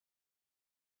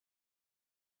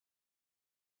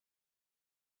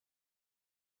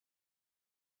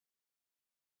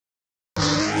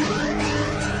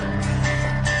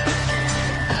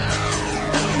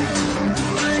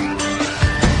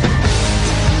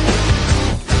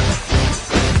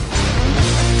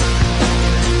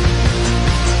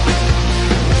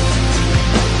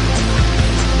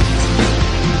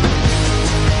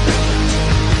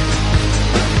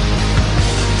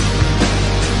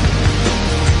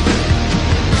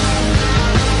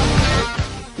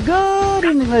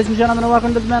ladies and gentlemen, and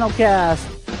welcome to the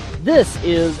MENTALCAST. This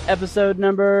is episode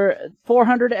number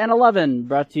 411,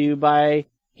 brought to you by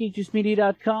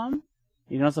GeekJuiceMedia.com.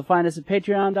 You can also find us at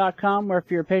Patreon.com, where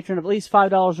if you're a patron of at least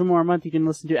 $5 or more a month, you can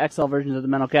listen to XL versions of the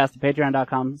MENTALCAST at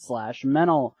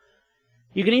Patreon.com/Mental.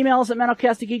 You can email us at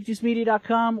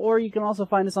MENTALCAST@GeekJuiceMedia.com, or you can also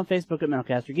find us on Facebook at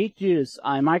MENTALCAST or Geek Juice.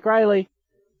 I'm Mike Riley.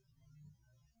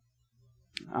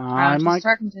 I'm Mike.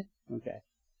 Okay.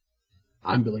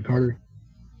 I'm Billy Carter.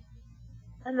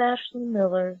 I'm Ashley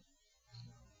Miller.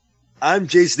 I'm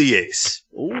Jace the Ace.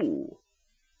 Ooh.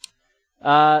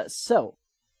 So,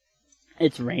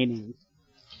 it's raining.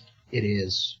 It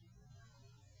is.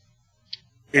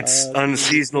 It's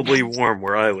unseasonably warm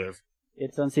where I live.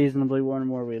 It's unseasonably warm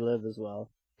where we live as well.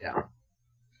 Yeah.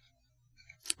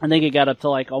 I think it got up to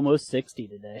like almost 60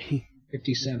 today.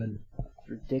 57. It's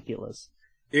ridiculous.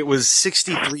 It was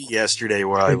 63 yesterday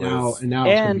where I live. And now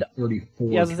it's going to be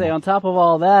 34. Yeah, I was going to say, on top of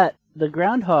all that, the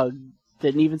groundhog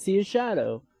didn't even see his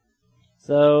shadow.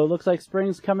 So, looks like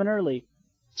spring's coming early.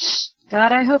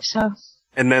 God, I hope so.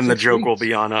 And then the joke will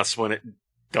be on us when it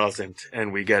doesn't,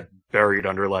 and we get buried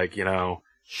under, 50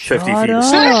 feet of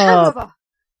snow. Up.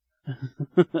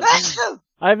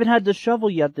 I haven't had to shovel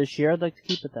yet this year. I'd like to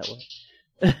keep it that way.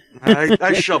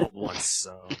 I shoveled once,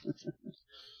 so...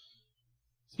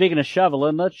 Speaking of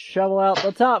shoveling, let's shovel out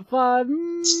the top 5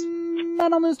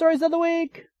 metal news stories of the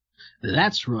week.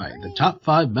 That's right. The top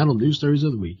 5 metal news stories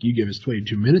of the week. You give us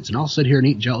 22 minutes, and I'll sit here and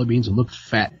eat jelly beans and look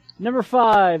fat. Number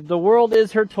 5, the world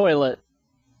is her toilet.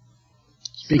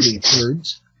 Speaking of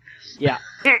birds. Yeah.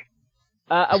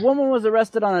 A woman was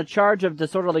arrested on a charge of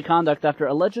disorderly conduct after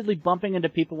allegedly bumping into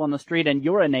people on the street and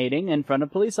urinating in front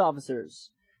of police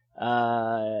officers.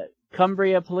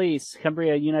 Cumbria Police,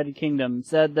 Cumbria, United Kingdom,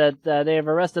 said that they have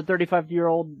arrested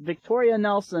 35-year-old Victoria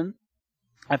Nelson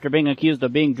after being accused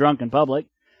of being drunk in public.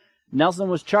 Nelson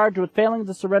was charged with failing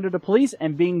to surrender to police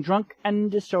and being drunk and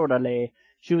disorderly.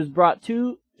 She was brought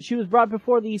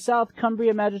before the South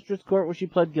Cumbria Magistrates Court, where she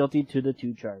pled guilty to the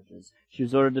 2 charges. She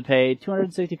was ordered to pay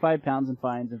 £265 in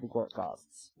fines and for court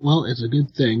costs. Well, it's a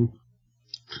good thing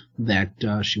that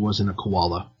she wasn't a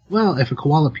koala. Well, if a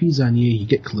koala pees on you, you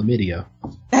get chlamydia.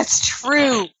 That's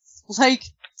true.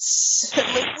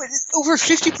 Over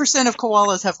 50% of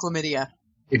koalas have chlamydia.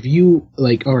 If you,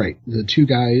 alright, one of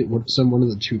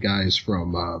the 2 guys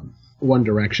from One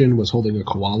Direction was holding a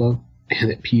koala,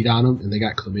 and it peed on them, and they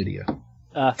got chlamydia.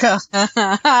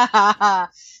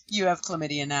 You have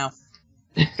chlamydia now.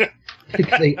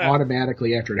 They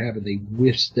automatically, after it happened, they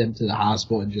whisked them to the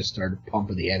hospital and just started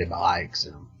pumping the antibiotics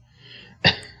in them.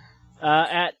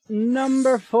 At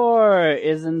number 4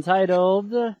 is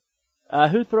entitled,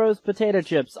 Who Throws Potato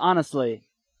Chips, Honestly?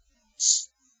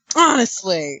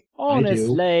 Honestly.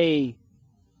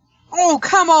 Oh,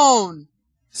 come on!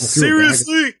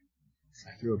 Seriously?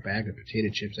 I threw a bag of potato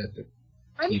chips at the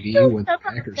I'm TV so when the stuck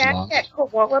on the Packers fact lost. that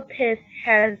koala piss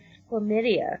has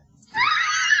chlamydia.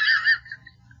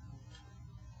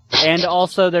 And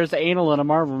also, there's anal in a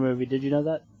Marvel movie. Did you know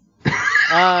that?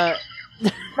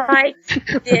 My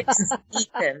dicks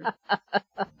eat them.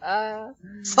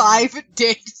 5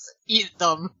 dicks eat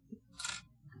them.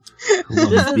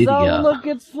 This is Oh Look,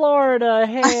 it's Florida.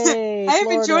 Hey, I am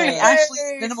Florida. enjoying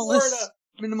Ashley's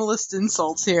minimalist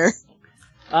insults here.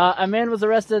 A man was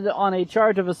arrested on a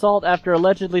charge of assault after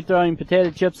allegedly throwing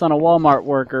potato chips on a Walmart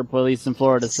worker, police in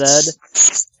Florida said.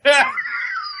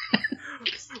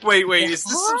 Wait, is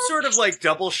this some sort of,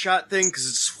 double shot thing? Because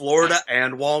it's Florida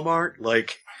and Walmart?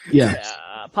 Yeah.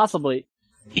 Possibly.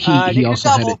 He also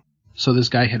had it. So this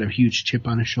guy had a huge chip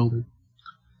on his shoulder.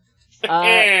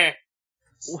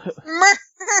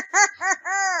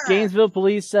 Gainesville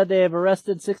police said they have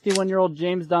arrested 61-year-old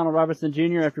James Donald Robertson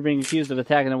Jr. after being accused of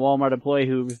attacking a Walmart employee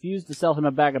who refused to sell him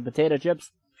a bag of potato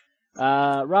chips.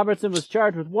 Robertson was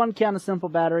charged with 1 count of simple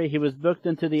battery. He was booked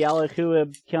into the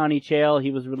Alahoua County Jail.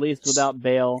 He was released without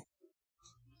bail.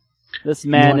 This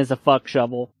man is a fuck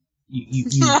shovel. You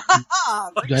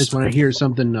guys want to hear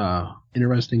something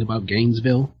interesting about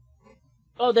Gainesville?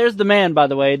 Oh, there's the man, by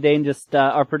the way. Dane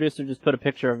our producer just put a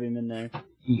picture of him in there.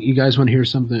 You guys want to hear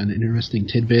an interesting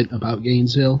tidbit about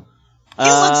Gainesville? He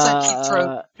looks like he'd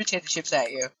throw potato chips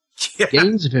at you. Yeah.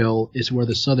 Gainesville is where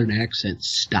the southern accent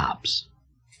stops.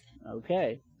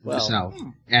 Okay. Well, the South.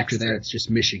 After that, it's just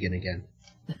Michigan again.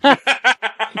 I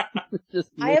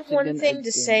have one thing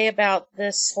to say about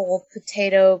this whole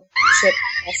potato chip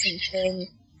passing thing.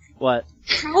 What?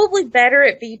 Probably better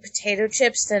it be potato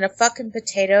chips than a fucking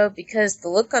potato, because the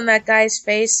look on that guy's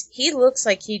face, he looks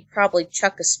like he'd probably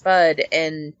chuck a spud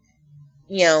and,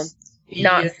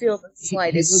 not feel the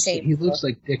slightest shame. He looks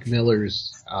like Dick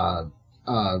Miller's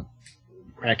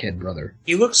crackhead brother.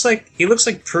 He looks like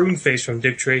Prune Face from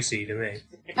Dick Tracy to me.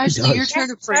 Actually, your turn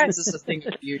of phrase is a thing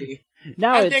of beauty.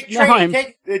 Now Dick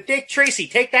Tracy,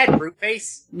 take that, brute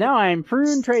face. Now I'm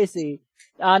Prune Tracy.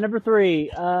 Number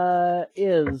 3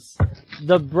 is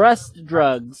the breast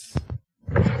drugs.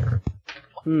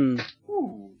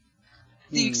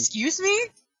 Excuse me?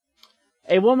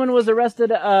 A woman was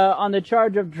arrested on the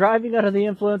charge of driving under the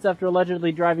influence after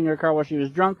allegedly driving her car while she was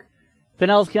drunk.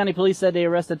 Pinellas County Police said they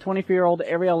arrested 24-year-old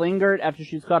Ariel Ingert after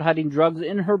she was caught hiding drugs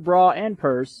in her bra and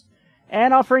purse,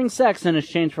 and offering sex in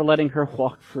exchange for letting her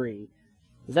walk free.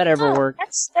 Does that ever work?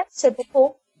 That's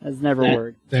typical. That's never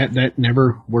worked. That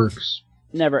never works.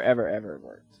 Never, ever, ever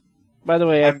worked. By the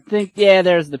way, I think,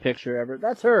 there's the picture ever.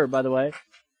 That's her, by the way.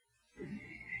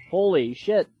 Holy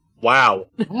shit. Wow.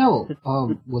 Well,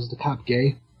 was the cop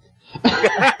gay?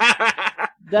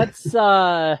 That's,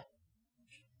 that's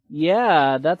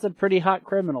a pretty hot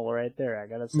criminal right there, I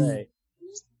gotta say.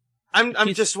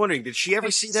 I'm just wondering, did she ever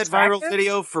see that viral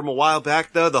video from a while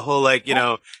back, though? The whole,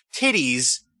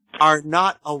 titties are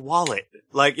not a wallet.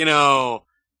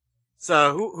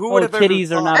 So who would have ever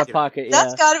titties are not a pocket, yeah.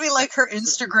 That's gotta be like her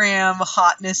Instagram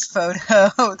hotness photo.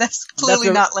 That's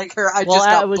clearly not like her.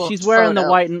 She's wearing the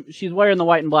white and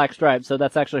black stripes, so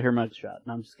that's actually her mugshot.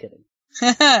 No, I'm just kidding.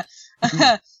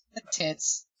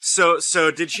 Tits. So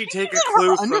did she take a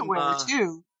clue from underwear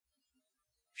too?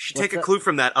 She take a clue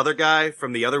from that other guy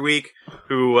from the other week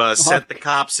who sent the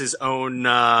cops his own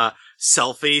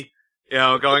selfie,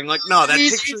 going like, "No, that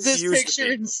picture's this used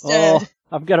picture instead." Oh,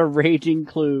 I've got a raging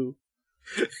clue.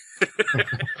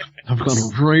 I've got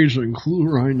a raging clue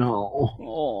right now.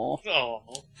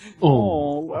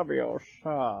 Love your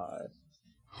side.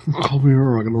 Come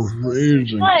here, I got a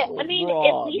raging. But I mean,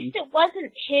 at least it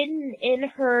wasn't hidden in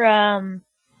her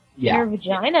her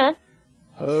vagina.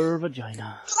 Her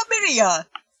vagina. Chlamydia.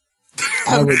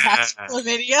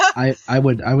 I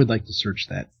would like to search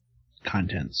that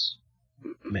contents,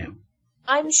 ma'am.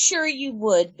 I'm sure you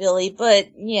would, Billy,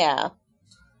 but yeah.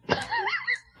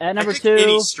 At number I think 2,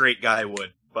 any straight guy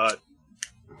would, but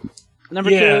number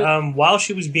 2. While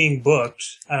she was being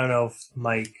booked, I don't know if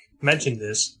Mike mentioned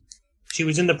this, she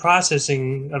was in the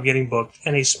processing of getting booked,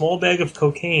 and a small bag of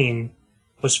cocaine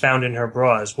was found in her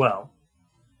bra as well.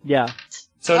 Yeah.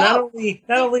 So not only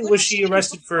was she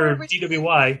arrested for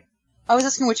DWI. I was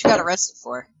asking what you got arrested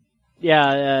for.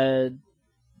 Yeah,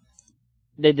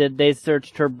 they did. They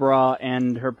searched her bra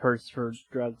and her purse for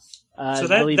drugs. So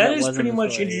that is pretty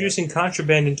much introducing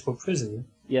contraband into a prison.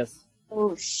 Yes.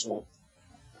 Oh, shit.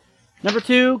 Number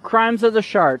 2, Crimes of the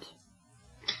Shart.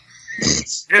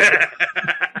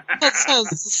 That sounds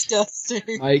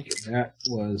disgusting. Mike, that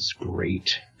was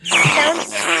great.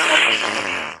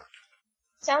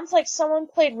 Sounds like someone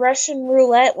played Russian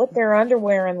roulette with their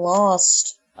underwear and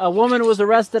lost. A woman was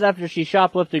arrested after she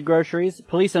shoplifted groceries.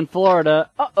 Police in Florida,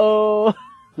 Oh,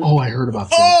 I heard about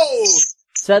this.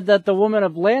 Said that the woman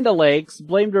of Land O'Lakes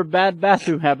blamed her bad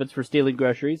bathroom habits for stealing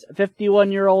groceries.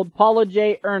 51-year-old Paula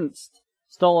J. Ernst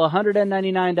stole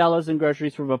 $199 in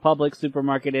groceries from a Publix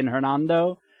supermarket in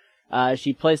Hernando.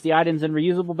 She placed the items in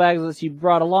reusable bags that she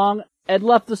brought along and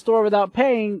left the store without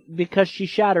paying because she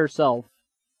shat herself.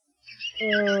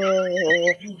 Well,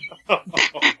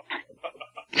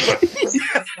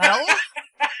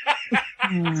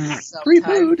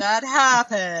 sometimes that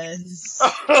happens.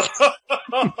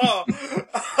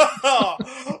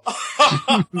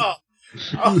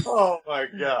 Oh my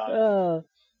god.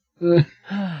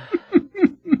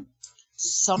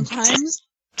 Sometimes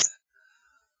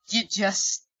you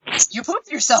poop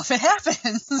yourself. It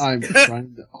happens. I'm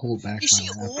trying to hold back. Is she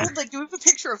old? Like, do we have a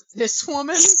picture of this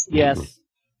woman? Yes.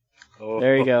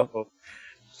 There you go.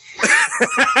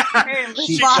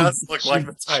 She does look like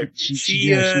the type. She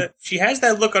has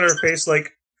that look on her face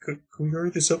like, can we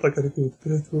hurry this up? I gotta go to the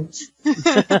bathroom.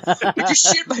 I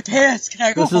just shit my pants. Can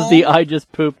I go home? This is the I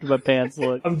just pooped my pants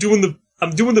look. I'm doing the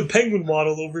penguin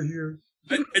waddle over here.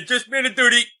 I just made a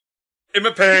duty in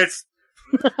my pants.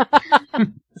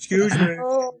 Excuse me.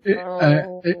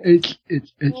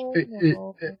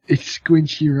 It's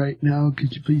squinchy right now.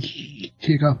 Could you please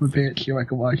take off my pants so I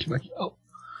can wash myself?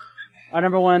 Our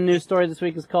number 1 news story this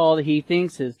week is called "He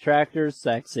Thinks His Tractor's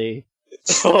Sexy."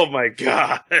 Oh my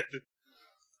god.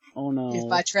 Oh no. If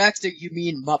by tractor you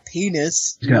mean my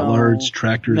penis. He's got large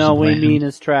tractors. No, we mean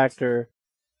his tractor.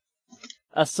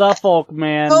 A Suffolk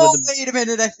man with wait a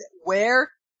minute.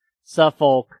 Where?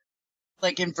 Suffolk.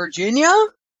 Like in Virginia?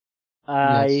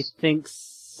 I think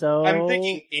so. I'm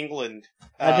thinking England.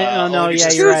 You're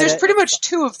right. There's pretty much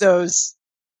 2 of those.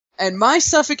 And my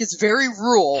Suffolk is very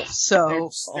rural, so...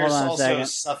 There's also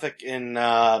Suffolk in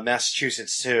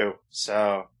Massachusetts, too,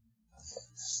 so...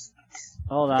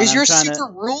 Hold on. Is I'm yours trying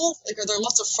super rural? Like, are there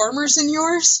lots of farmers in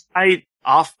yours?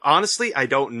 Honestly, I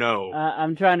don't know.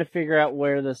 I'm trying to figure out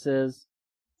where this is.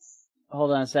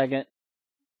 Hold on a second.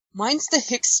 Mine's the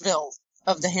Hicksville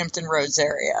of the Hampton Roads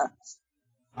area.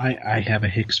 I have a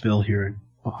Hicksville here in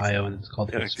Ohio, and it's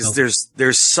called Hicksville. Because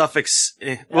there's Suffolk's.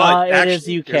 It Actually, is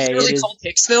UK. It's really called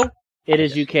Hicksville? It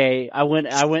is UK. I went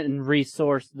and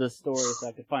resourced the story so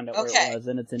I could find out where it was,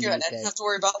 and it's in Good. UK. I didn't have to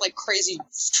worry about like crazy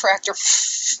tractor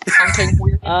pumping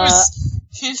weirdness.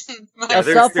 A there's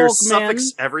Suffolk man.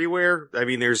 Suffolk's everywhere. I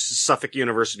mean, there's Suffolk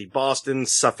University, Boston,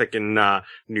 Suffolk in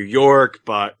New York,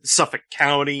 but Suffolk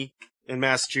County in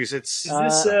Massachusetts.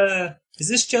 Is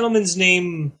this gentleman's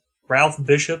name Ralph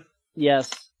Bishop? Yes.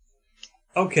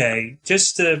 Okay,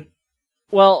 just to.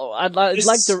 Well, I'd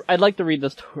like to read the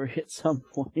story at some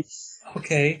point.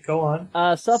 Okay, go on.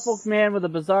 A Suffolk man with a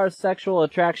bizarre sexual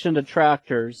attraction to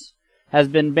tractors has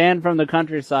been banned from the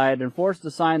countryside and forced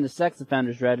to sign the sex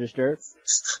offenders register.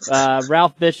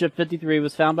 Ralph Bishop, 53,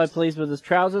 was found by police with his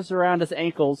trousers around his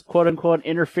ankles, quote-unquote,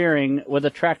 interfering with a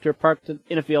tractor parked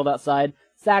in a field outside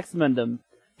Saxmundham.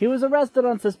 He was arrested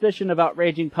on suspicion of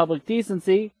outraging public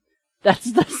decency.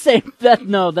 That's the same.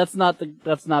 That's not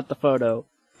the photo.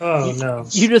 Oh no!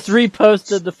 You just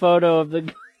reposted the photo of the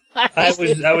guy.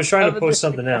 I was trying to post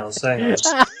something else. Hang on.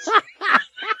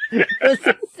 It's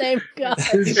the same guy.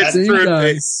 That's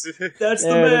true. That's the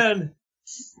man.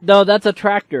 No, that's a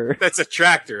tractor. That's a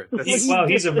tractor. Wow,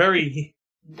 he's a very.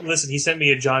 Listen, he sent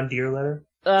me a John Deere letter.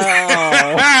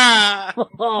 Oh.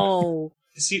 Oh.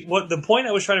 See, what the point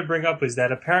I was trying to bring up is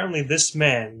that apparently this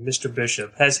man, Mr.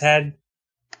 Bishop, has had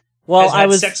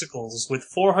sexicles with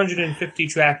 450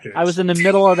 tractors. I was in the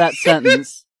middle of that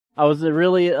sentence. I was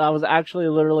actually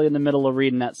literally in the middle of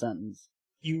reading that sentence.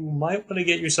 You might want to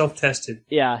get yourself tested.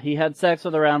 Yeah, he had sex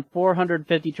with around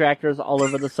 450 tractors all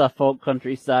over the Suffolk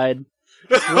countryside.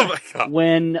 Oh my god.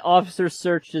 When officers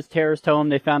searched his terraced home,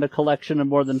 they found a collection of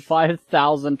more than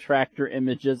 5,000 tractor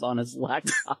images on his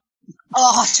laptop.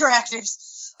 Oh,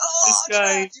 tractors! Oh,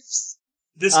 tractors!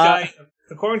 This guy,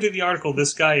 according to the article,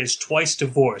 this guy is twice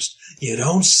divorced. You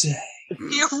don't say.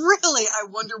 You really? I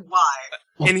wonder why.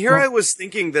 And here I was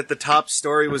thinking that the top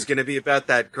story was going to be about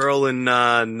that girl in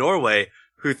Norway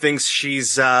who thinks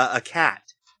she's a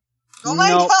cat. Oh my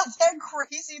god, that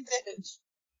crazy bitch!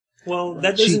 Well,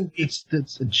 that doesn't.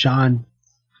 That's a John.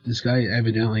 This guy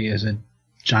evidently is a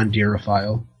John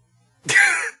Deereophile.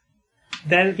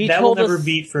 That will never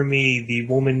beat for me the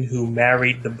woman who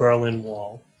married the Berlin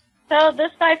Wall. So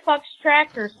this guy fucks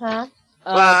tractors, huh?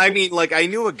 Well, I mean, like, I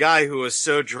knew a guy who was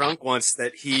so drunk once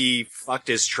that he fucked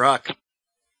his truck.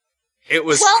 It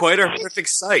was quite a horrific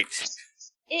sight.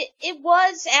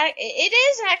 It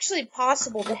is actually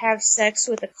possible to have sex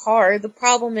with a car. The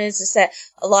problem is that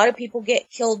a lot of people get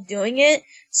killed doing it.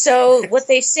 So what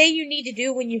they say you need to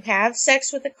do when you have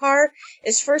sex with a car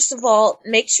is, first of all,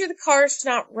 make sure the car's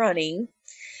not running.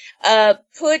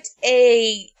 Put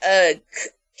a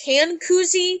can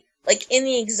koozie, like, in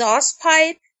the exhaust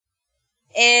pipe,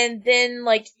 and then,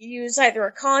 like, use either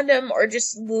a condom or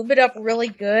just lube it up really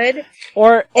good.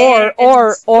 Or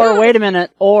wait a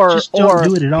minute, just don't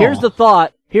do it at all. Here's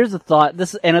the thought,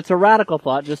 and it's a radical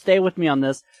thought, just stay with me on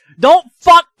this. Don't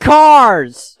fuck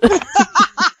cars!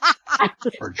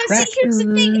 Or tractors,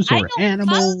 or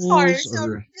animals, Cars or...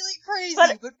 sound really crazy,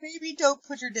 but maybe don't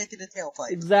put your dick in a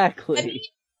tailpipe. Exactly.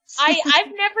 I mean, I've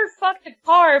never fucked a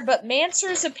car, but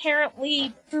Mansers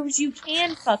apparently proves you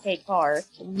can fuck a car.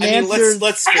 I mean,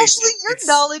 let's face Actually, it, your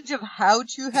knowledge of how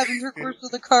to have intercourse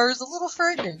with a car is a little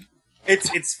frightening.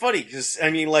 It's funny, because,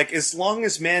 I mean, like, as long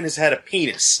as man has had a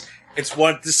penis, it's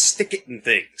wanted to stick it in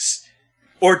things.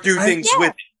 Or do things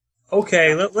with it.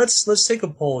 Okay, let's take a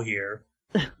poll here.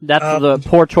 That's the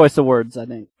poor choice of words, I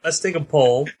think. Let's take a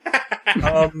poll.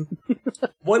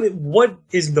 What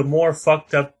is the more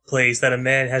fucked up place that a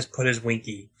man has put his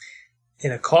winky?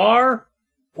 In a car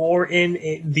or in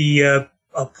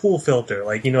a pool filter,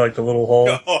 like, you know, like the little hole?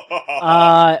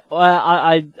 Well,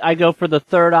 I go for the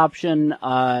third option,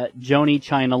 Joni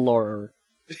China Laurer.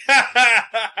 This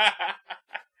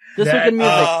was the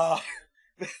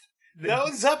music. That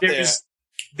was up there.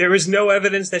 There is no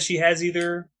evidence that she has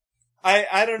either.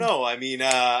 I don't know. I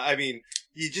mean,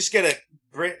 you just gotta,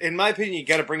 in my opinion, you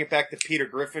gotta bring it back to Peter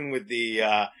Griffin with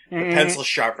the pencil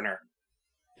sharpener.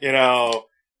 You know,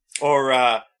 or,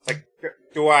 like,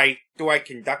 do I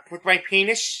conduct with my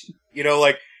penis? You know,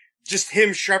 like, just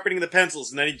him sharpening the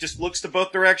pencils, and then he just looks to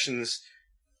both directions,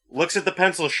 looks at the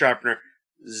pencil sharpener,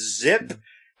 zip,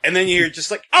 and then you're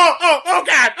just like, oh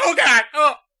god,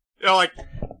 oh! You know, like...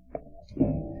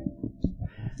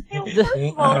 First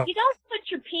of all, you don't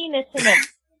put your penis in a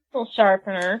pencil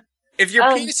sharpener. If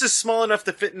your penis is small enough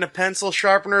to fit in a pencil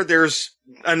sharpener, there's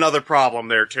another problem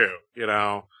there too, you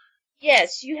know?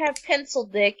 Yes, you have pencil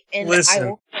dick, and Listen. I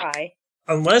will cry.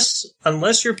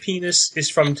 Unless your penis is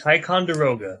from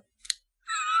Ticonderoga,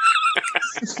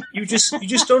 you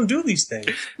just don't do these things.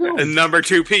 A number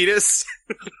 2 penis.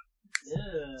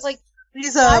 It's like,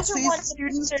 Please, Guys are please, wanting to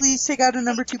students, consider- please take out a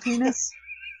number 2 penis.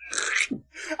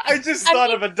 I just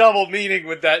thought of a double meaning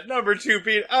with that number 2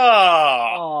 penis.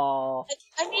 Oh. Aww.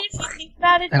 I mean, if you think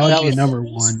about it, That would maybe be at number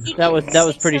least 1. he That was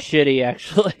didn't pretty say shitty,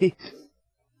 actually.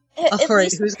 At Alright,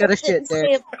 least who's he got a didn't shit there?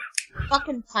 say a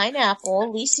fucking pineapple. At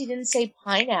least he didn't say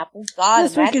pineapple. God,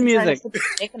 This week in imagine trying music. to put your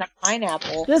dick in a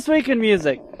pineapple. This week in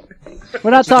music.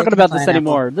 We're not talking about this Pineapple.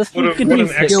 anymore. This What, week in what an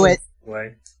music. excellent Do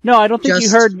way. No, I don't think you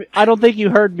Just- heard me. I don't think you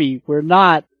heard me. We're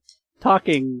not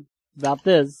talking about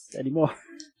this anymore.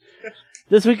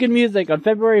 This week in music on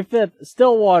February 5th,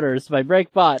 Still Waters by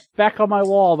Breakbot, Back on My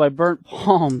Wall by Burnt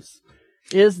Palms,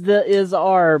 Is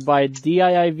Our by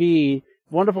DIIV,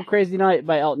 Wonderful Crazy Night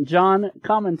by Elton John,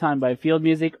 Common Time by Field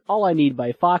Music, All I Need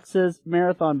by Foxes,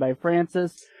 Marathon by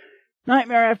Francis,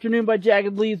 Nightmare Afternoon by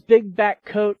Jagged Leaves, Big Back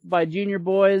Coat by Junior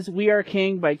Boys, We Are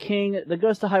King by King, The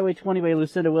Ghost of Highway 20 by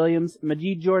Lucinda Williams,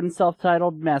 Majid Jordan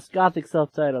self-titled, Mass Gothic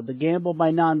self-titled, The Gamble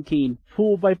by Namkeen,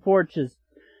 Pool by Porches,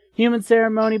 Human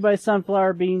Ceremony by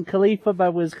Sunflower Bean, Khalifa by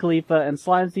Wiz Khalifa, and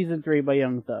Slime Season 3 by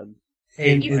Young Thug.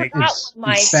 Hey, You Mike, forgot It's one,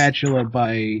 Mike. Spatula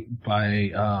by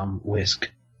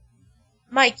Whisk.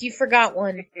 Mike, you forgot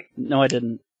one. No, I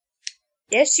didn't.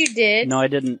 Yes, you did. No, I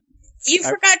didn't. You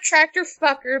forgot Tractor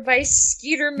Fucker by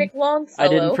Skeeter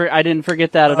McLongfellow. I didn't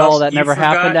forget that at all. That you never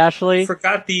happened, Ashley. You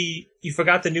forgot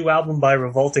the new album by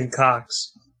Revolting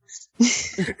Cocks.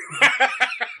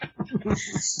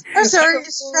 I'm sorry,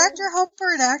 is Tractor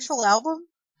Humper an actual album?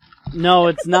 No,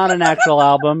 it's not an actual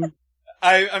album.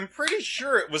 I'm pretty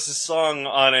sure it was a song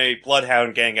on a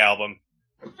Bloodhound Gang album.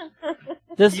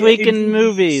 This week in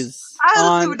movies. I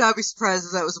honestly On would not be surprised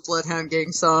if that was a Bloodhound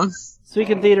Gang song. this week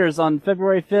in theaters on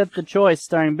February 5th, The Choice,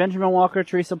 starring Benjamin Walker,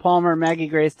 Teresa Palmer, Maggie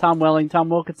Grace, Tom Welling, Tom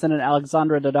Wilkinson, and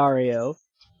Alexandra Daddario.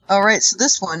 Alright, so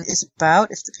this one is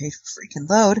about, if the page will freaking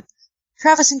load,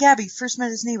 Travis and Gabby first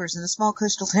met as neighbors in a small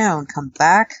coastal town, come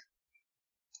back.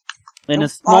 In a Don't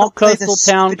small autoplay this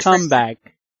coastal town stupid trailer. comeback.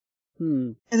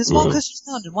 In a small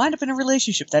coastal town and wind up in a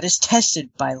relationship that is tested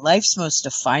by life's most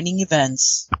defining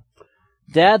events.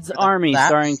 Dad's Army, that-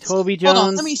 starring Toby Hold on,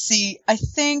 Jones. let me see.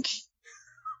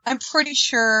 I'm pretty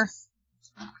sure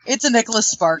it's a Nicholas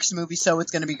Sparks movie, so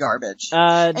it's gonna be garbage.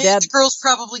 And the girl's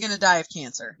probably gonna die of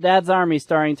cancer. Dad's Army,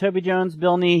 starring Toby Jones,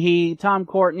 Bill Nighy, Tom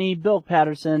Courtney, Bill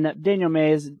Patterson, Daniel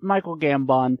Mays, Michael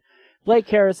Gambon, Blake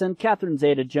Harrison, Catherine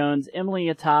Zeta-Jones, Emily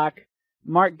Atak,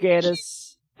 Mark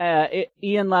Gatiss,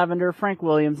 Ian Lavender, Frank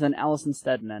Williams, and Alison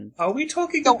Steadman. Are we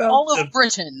talking So about all of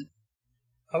Britain.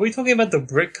 Are we talking about the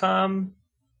Britcom?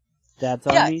 Dad's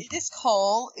Yeah, Army? it is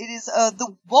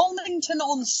the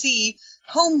Walmington-on-Sea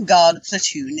Home Guard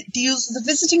Platoon deals with a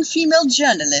visiting female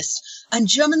journalist and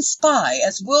German spy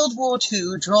as World War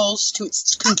II draws to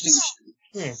its conclusion.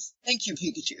 Thank you,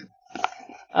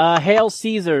 Pikachu. Hail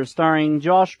Caesar, starring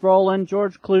Josh Brolin,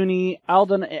 George Clooney,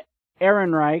 Alden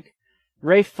Ehrenreich,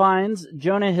 Rafe Fiennes,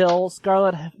 Jonah Hill,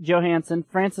 Scarlett Johansson,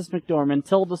 Frances McDormand,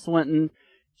 Tilda Swinton,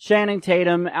 Channing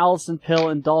Tatum, Alison Pill,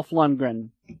 and Dolph Lundgren.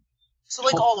 So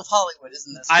like all of Hollywood,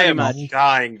 isn't this? I am much.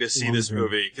 dying to see this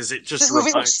movie because it just This movie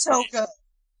reminds looks so me. good.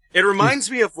 It reminds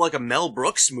me of like a Mel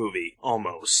Brooks movie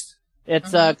almost.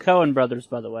 It's Coen Brothers,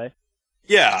 by the way.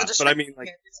 Yeah, but I mean, like,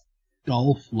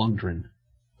 Dolph Lundgren.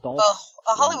 Dolph.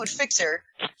 A Hollywood fixer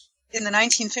in the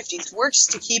 1950s works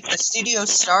to keep the studio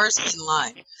stars in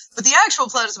line. But the actual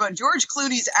plot is about George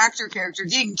Clooney's actor character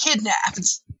getting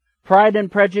kidnapped. Pride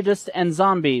and Prejudice and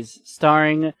Zombies,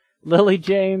 starring Lily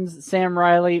James, Sam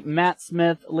Riley, Matt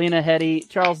Smith, Lena Headey,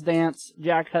 Charles Dance,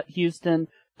 Jack Houston,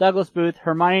 Douglas Booth,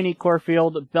 Hermione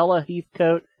Corfield, Bella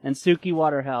Heathcote, and Suki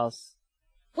Waterhouse.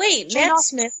 Wait, Matt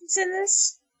Smith is in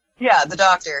this? Yeah, the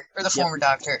doctor, or the former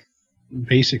doctor.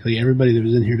 Basically, everybody that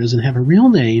was in here doesn't have a real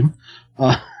name.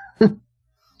 What's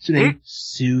her name?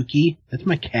 Suki. That's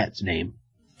my cat's name.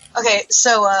 Okay,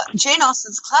 so Jane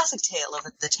Austen's classic tale of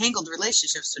the tangled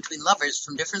relationships between lovers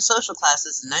from different social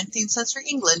classes in 19th century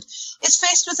England is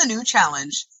faced with a new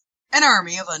challenge: an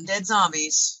army of undead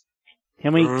zombies.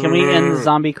 Can we end the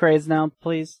zombie craze now,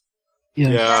 please?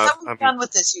 yeah, I'm done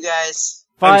with this, you guys.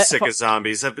 I'm sick of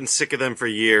zombies. I've been sick of them for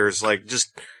years. Like,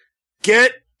 just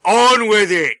get on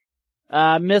with it.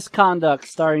 Misconduct,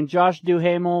 starring Josh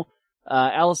Duhamel,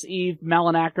 Alice Eve,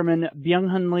 Malin Ackerman,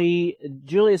 Byung-Hun Lee,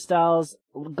 Julia Stiles,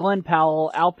 Glenn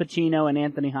Powell, Al Pacino, and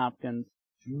Anthony Hopkins.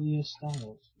 Julia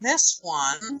Stiles. This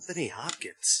one, Anthony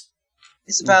Hopkins.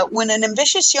 It's about when an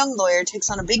ambitious young lawyer takes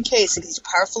on a big case against a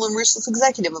powerful and ruthless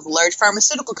executive of a large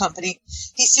pharmaceutical company.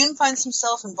 He soon finds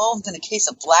himself involved in a case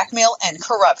of blackmail and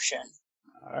corruption.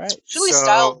 All right. It's really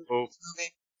styled movie.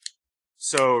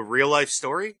 So, real life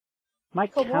story? My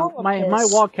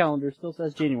wall calendar still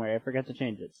says January. I forgot to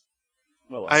change it.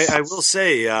 Well, I will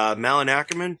say, Malin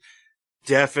Ackerman,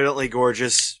 definitely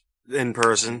gorgeous in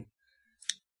person.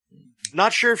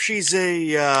 Not sure if she's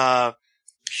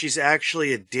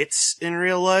actually a ditz in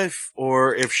real life,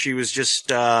 or if she was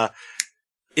just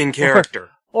in character,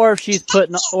 or if she's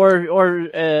putting,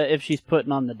 if she's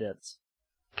putting on the dits.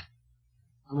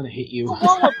 I'm gonna hit you.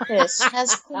 Koala piss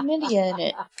has chlamydia in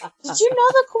it. Did you know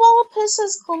the koala piss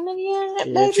has chlamydia in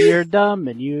it, baby? If you're dumb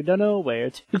and you don't know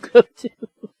where to go to.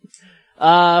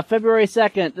 February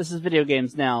 2nd, this is video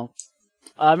games now.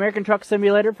 American Truck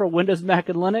Simulator for Windows, Mac,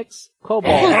 and Linux.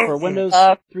 Cobalt for Windows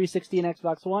 360 and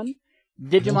Xbox One.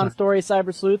 Digimon Story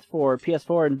Cyber Sleuth for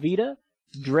PS4 and Vita.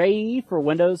 Dre for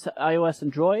Windows, iOS,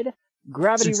 and Droid.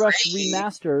 Gravity Rush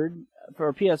Remastered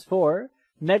for PS4.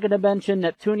 Mega Dimension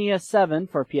Neptunia 7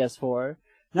 for PS4.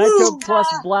 Nitro Plus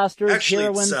Blasters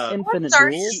Heroines Infinite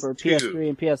Duel for PS3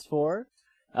 and PS4.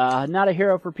 Not a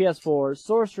Hero for PS4.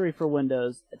 Sorcery for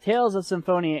Windows. Tales of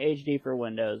Symphonia HD for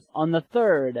Windows. On the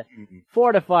 3rd,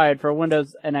 Fortified for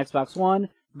Windows and Xbox One.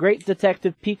 Great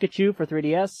Detective Pikachu for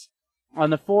 3DS.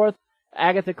 On the 4th,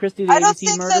 Agatha Christie the I don't ABC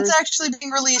think Murders. that's actually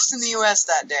being released in the US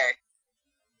that day.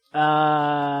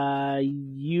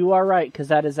 You are right, because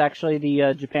that is actually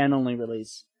the Japan-only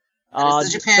release. That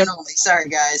is the Japan only. Sorry,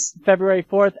 guys. February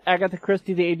 4th, Agatha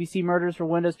Christie the ABC Murders for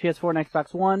Windows, PS4, and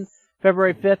Xbox One.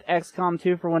 February 5th, XCOM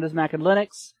 2 for Windows, Mac, and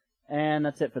Linux. And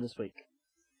that's it for this week.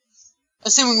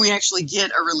 Assuming we actually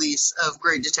get a release of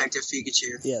Great Detective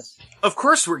Pikachu. Yes. Of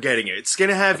course we're getting it. It's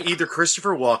gonna have either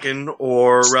Christopher Walken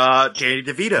or Danny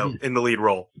DeVito in the lead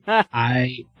role.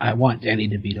 I want Danny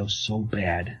DeVito so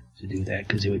bad to do that,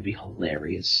 because it would be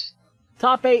hilarious.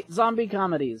 Top 8 zombie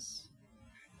comedies.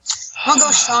 I'll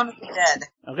go Shaun of the Dead.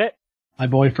 Okay. My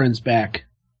Boyfriend's Back.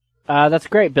 That's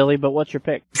great, Billy, but what's your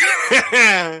pick?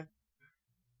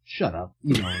 Shut up.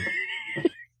 You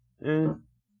know.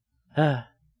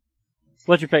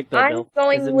 What's your pick, though, I'm Bill?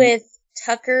 going with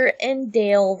Tucker and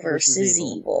Dale versus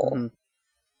Evil. Mm-hmm.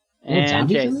 And And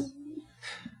Jace.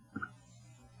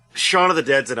 Shaun of the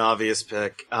Dead's an obvious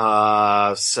pick.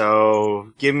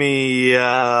 So give me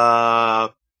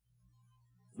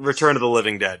Return of the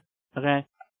Living Dead. Okay.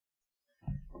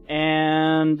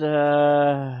 And,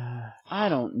 I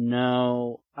don't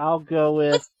know. I'll go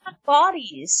with...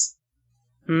 Bodies.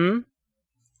 Go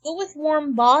with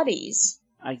Warm Bodies.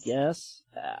 I guess.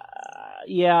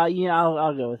 Yeah,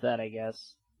 I'll go with that, I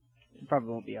guess. It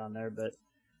probably won't be on there, but...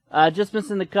 just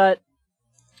missing the cut.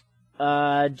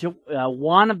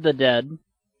 Juan of the Dead.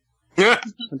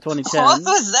 From 2010. What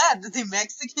was that? The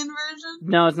Mexican version?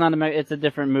 No, it's not it's a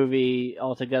different movie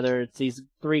altogether. It's these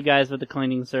 3 guys with a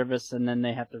cleaning service, and then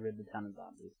they have to rid the town of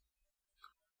zombies.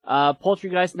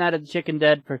 Poultrygeist Night of the Chicken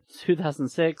Dead for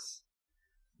 2006.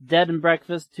 Dead and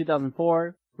Breakfast,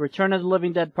 2004. Return of the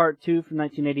Living Dead Part 2 from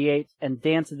 1988. And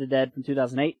Dance of the Dead from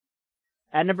 2008.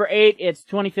 At number 8, it's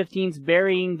 2015's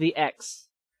Burying the X.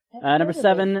 Number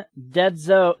 7, Dead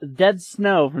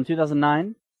Snow from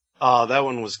 2009. Oh, that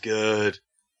one was good.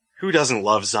 Who doesn't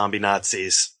love zombie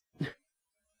Nazis?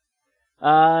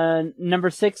 Number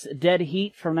 6, Dead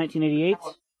Heat from 1988.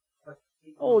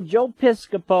 Oh, Joe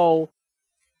Piscopo.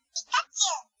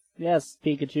 Yes,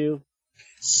 Pikachu.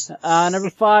 Number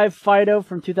 5, Fido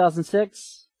from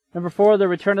 2006. Number 4, The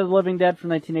Return of the Living Dead from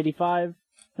 1985.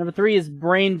 Number 3 is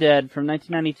Brain Dead from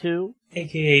 1992.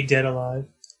 AKA Dead Alive.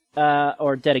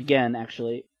 Or Dead Again,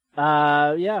 actually.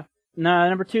 Yeah. No,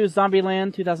 number 2 is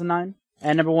Zombieland, 2009.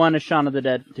 And number 1 is Shaun of the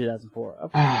Dead from 2004.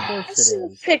 Of course it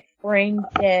is. Pick Brain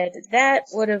Dead. That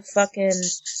would have fucking...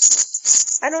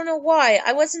 I don't know why.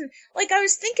 I wasn't... Like, I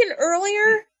was thinking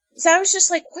earlier, so I was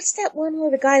just like, what's that one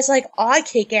where the guy's like, I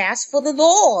kick ass for the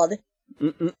Lord?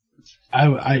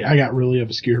 I got really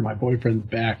obscure. My Boyfriend's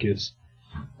Back is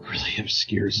really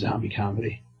obscure zombie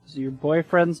comedy. So your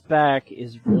Boyfriend's Back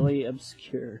is really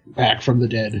obscure. Back from the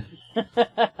Dead.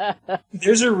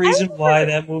 There's a reason why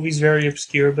that movie's very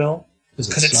obscure, Bill.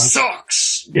 Because it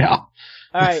sucks! Yeah.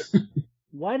 Alright.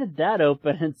 Why did that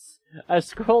open? I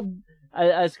scrolled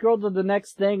to the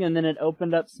next thing and then it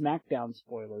opened up SmackDown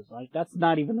spoilers. Like, that's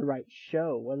not even the right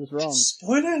show. What is wrong?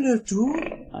 Spoiler alert,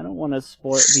 dude! I don't want to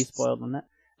be spoiled on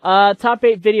that. Top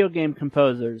 8 video game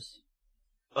composers.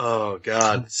 Oh,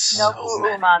 God. Nobuo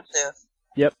Uematsu.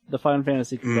 Yep, the Final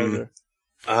Fantasy composer.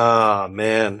 Oh,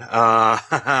 man. I'm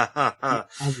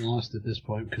lost at this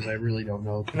point because I really don't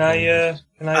know. Can I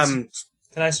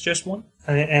Can I suggest one?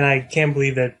 And I can't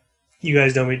believe that you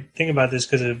guys don't think about this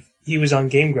because he was on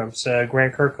Game Grumps,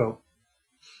 Grant Kirkhope.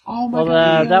 Oh my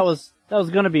god! That was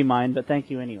going to be mine, but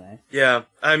thank you anyway. Yeah,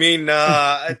 I mean,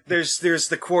 there's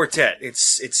the quartet.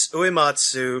 It's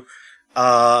Uematsu,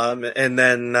 and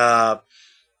then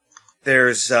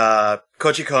there's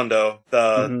Koji Kondo,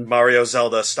 the Mario,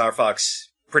 Zelda, Star Fox,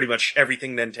 pretty much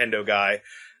everything Nintendo guy.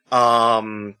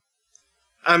 I'm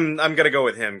gonna go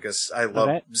with him because I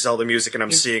love Zelda music, and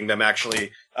I'm seeing them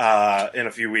actually in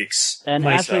a few weeks. And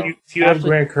Ashley, if you have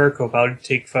Grant Kirkhope, I would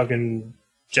take fucking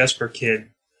Jesper Kid.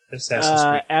 Assassin's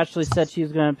Creed. Ashley said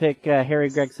she's gonna pick Harry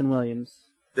Gregson Williams.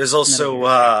 There's also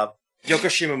Yoko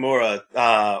Shimomura,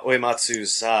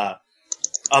 Uematsu's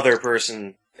other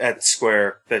person at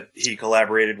Square that he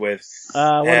collaborated with.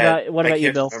 What about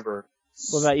you, Bill? Remember.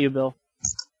 What about you, Bill?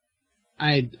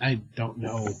 I don't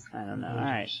know. I don't know. All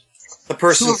right. The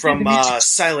person from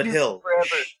Silent Hill.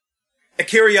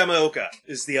 Akira Yamaoka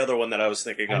is the other one that I was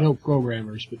thinking of. I know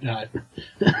programmers, but not.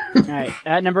 All right.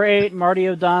 At number 8, Marty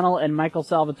O'Donnell and Michael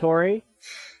Salvatore,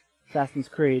 Assassin's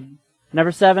Creed.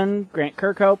 Number 7, Grant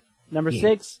Kirkhope. Number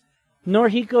 6,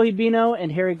 Norihiko Hibino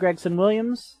and Harry Gregson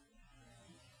Williams.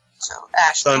 So,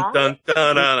 Ashley. Dun, dun,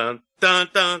 dun, dun, dun,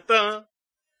 dun, dun.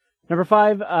 Number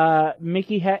 5,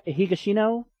 Miki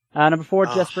Higashino. Number 4,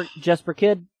 Jesper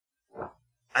Kid.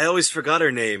 I always forgot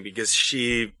her name because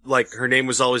her name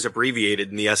was always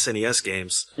abbreviated in the SNES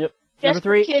games. Yep. Jesper Number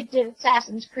 3, Kid did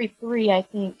Assassin's Creed 3, I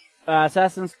think.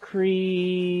 Assassin's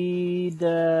Creed,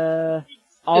 all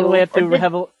the way up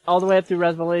through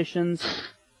Revelations.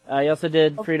 He also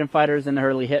did Freedom Fighters and the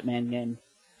early Hitman game.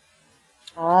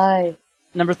 Aye.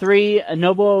 Number 3,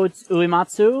 Nobuo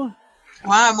Uematsu.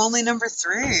 Wow, I'm only number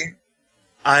 3.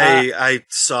 I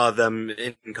saw them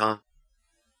in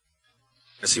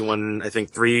I see one, I think,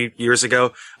 3 years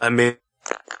ago. I mean,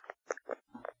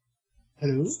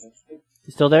 Hello?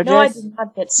 You still there, Jace? No, I did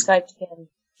not get Skyped again.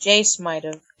 Jace might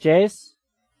have. Jace?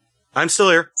 I'm still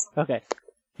here. Okay.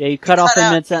 Yeah, you cut off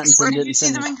in mid-sentence Where and did didn't you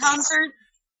see them finish. in concert?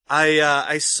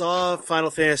 I saw Final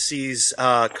Fantasy's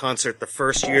concert the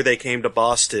first year they came to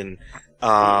Boston,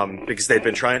 because they'd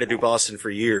been trying to do Boston for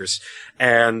years,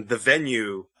 and the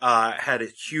venue had a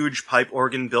huge pipe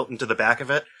organ built into the back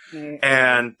of it,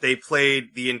 and they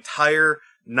played the entire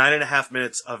 9.5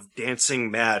 minutes of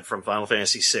Dancing Mad from Final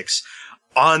Fantasy VI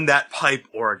on that pipe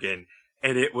organ,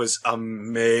 and it was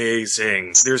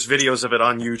amazing. There's videos of it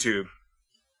on YouTube.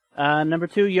 Number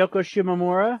 2, Yoko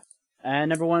Shimomura. And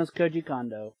number 1 is Koji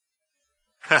Kondo.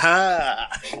 Haha!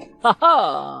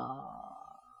 Ha-ha!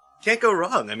 Can't go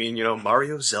wrong. I mean,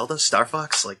 Mario, Zelda, Star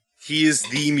Fox, he is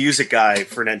the music guy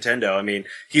for Nintendo. I mean,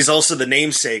 he's also the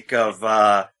namesake of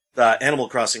the Animal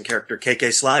Crossing character,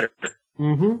 KK Slider.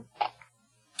 Mm-hmm.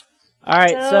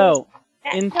 Alright, so...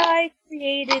 That guy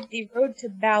created the Road to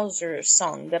Bowser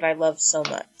song that I love so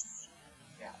much.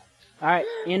 Alright,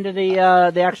 into the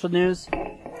actual news.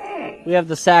 We have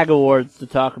the SAG Awards to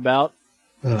talk about.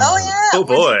 Oh yeah! Oh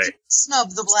boy!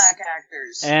 Snub the black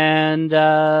actors. And,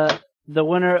 the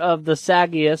winner of the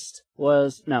SAGiest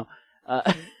was... No. The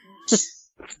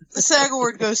SAG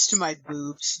award goes to my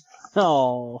boobs.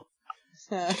 Oh.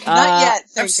 Not yet,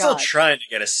 thank I'm still God. trying to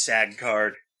get a SAG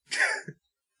card.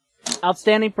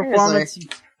 Outstanding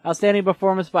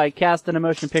performance by cast in a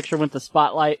motion picture went to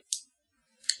Spotlight.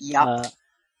 Yep.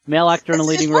 Male actor in a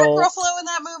leading Is Mark role. Ruffalo in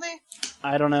that movie?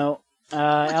 I don't know.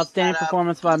 Outstanding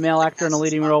performance by male actor in a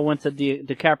leading role went to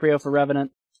DiCaprio for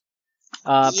Revenant.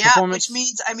 Which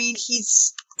means,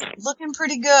 he's looking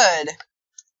pretty good.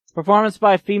 Performance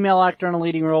by female actor in a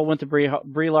leading role went to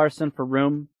Brie Larson for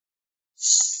Room.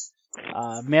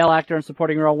 Male actor in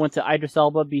supporting role went to Idris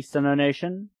Elba, Beast of No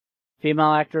Nation.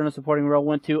 Female actor in a supporting role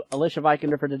went to Alicia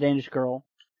Vikander for The Danish Girl.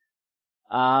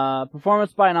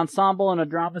 Performance by an ensemble in a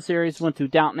drama series went to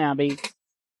Downton Abbey.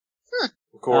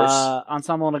 Of course.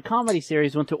 Ensemble in a comedy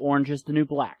series went to Orange is the New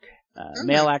Black.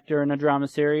 Male actor in a drama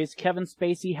series, Kevin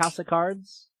Spacey, House of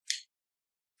Cards.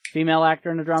 Female actor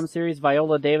in a drama series,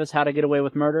 Viola Davis, How to Get Away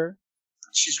with Murder.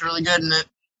 She's really good in it.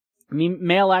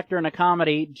 Male actor in a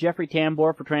comedy, Jeffrey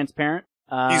Tambor for Transparent.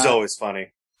 He's always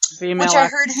funny. Female Which I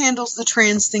heard handles the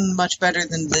trans thing much better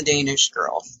than the Danish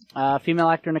Girl. Female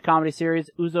actor in a comedy series,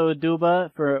 Uzo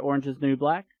Aduba for Orange is the New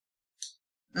Black.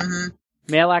 Mm-hmm.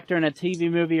 Male actor in a TV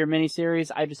movie or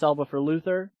miniseries, Idris Elba for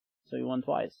Luther. So he won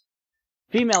twice.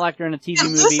 Female actor in a TV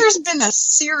movie. Luther's been a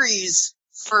series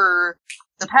for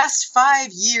the past 5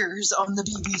 years on the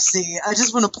BBC. I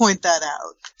just want to point that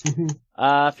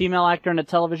out. Female actor in a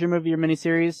television movie or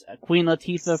miniseries, Queen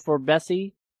Latifah for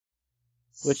Bessie,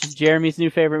 which is Jeremy's new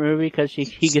favorite movie because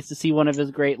he gets to see one of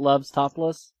his great loves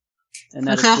topless, and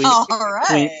that is All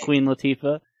right. Queen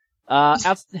Latifah.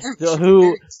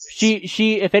 Who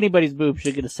she if anybody's boob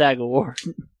should get a SAG award.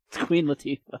 It's Queen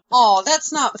Latifah. Oh,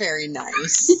 that's not very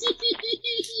nice.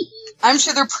 I'm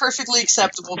sure they're perfectly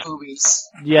acceptable boobies.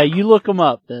 Yeah, you look them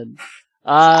up then.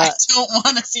 I don't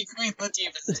want to see Queen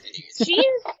Latifah's titties.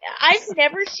 I've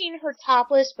never seen her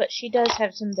topless, but she does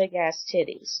have some big ass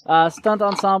titties. Stunt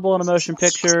ensemble in a motion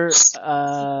picture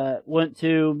went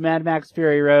to Mad Max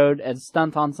Fury Road, and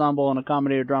stunt ensemble in a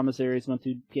comedy or drama series went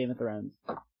to Game of Thrones.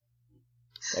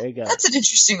 There you go. That's an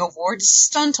interesting award.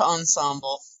 Stunt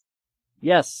ensemble.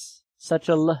 Yes, such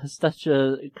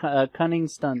a cunning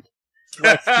stunt.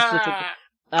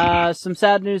 Some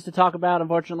sad news to talk about,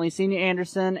 unfortunately. Senior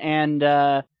Anderson and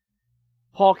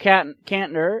Paul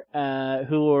Kantner,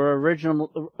 who were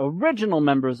original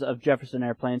members of Jefferson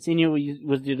Airplane. Senior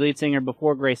was the lead singer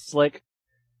before Grace Slick,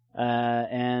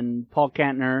 and Paul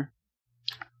Kantner.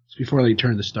 It's before they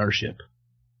turned the Starship.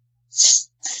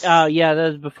 Yeah,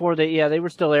 that was before they were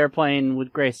still Airplane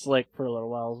with Grace Slick for a little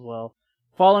while as well.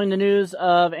 Following the news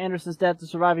of Anderson's death, the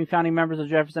surviving founding members of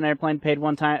Jefferson Airplane paid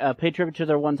tribute to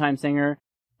their one-time singer.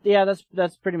 Yeah,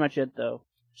 that's pretty much it though.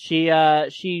 She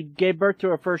gave birth to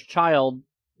her first child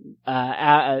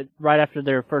right after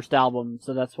their first album,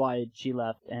 so that's why she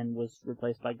left and was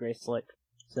replaced by Grace Slick.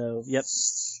 So, yep,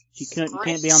 she can't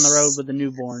be on the road with a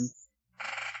newborn.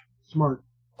 Smart.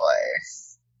 Boy.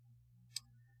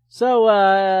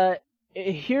 So,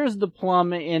 here's the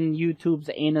plum in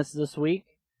YouTube's anus this week.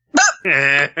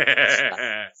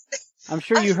 I'm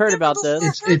sure you heard about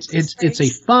this. It's a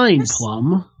fine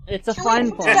plum. It's a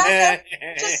fine plum.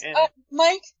 Just,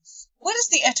 Mike, what is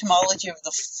the etymology of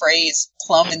the phrase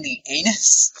 "plum in the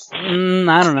anus"?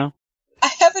 I don't know.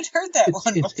 I haven't heard that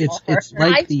one before. It's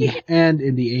like the hand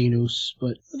in the anus,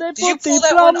 but did you pull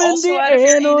that one also out of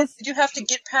your anus? Did you have to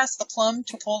get past the plum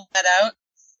to pull that out?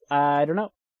 I don't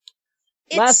know.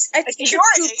 I think it's your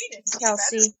anus,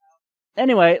 Kelsey.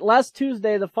 Anyway, last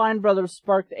Tuesday, the Fine brothers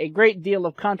sparked a great deal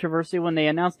of controversy when they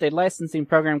announced a licensing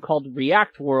program called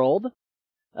React World,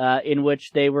 in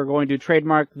which they were going to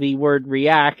trademark the word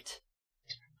React,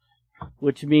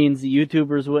 which means the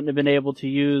YouTubers wouldn't have been able to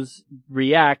use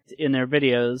React in their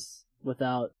videos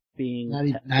without being not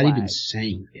even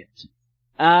saying it.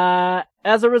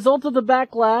 As a result of the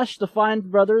backlash, the Fine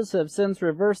brothers have since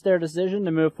reversed their decision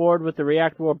to move forward with the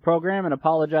React World program and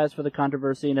apologize for the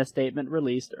controversy in a statement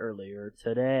released earlier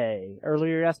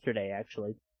yesterday,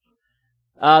 actually.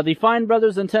 The Fine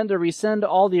brothers intend to rescind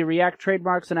all the React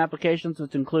trademarks and applications,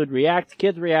 which include React,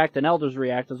 Kids React, and Elders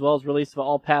React, as well as release of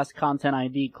all past Content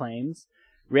ID claims.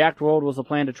 React World was a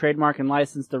plan to trademark and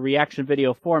license the reaction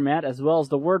video format, as well as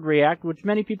the word React, which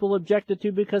many people objected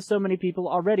to because so many people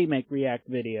already make React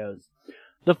videos.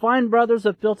 The Fine brothers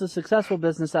have built a successful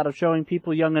business out of showing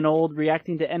people young and old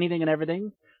reacting to anything and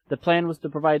everything. The plan was to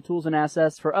provide tools and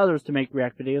assets for others to make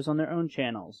React videos on their own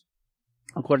channels.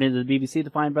 According to the BBC, the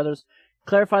Fine brothers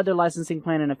clarified their licensing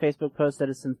plan in a Facebook post that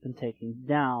has since been taken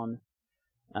down.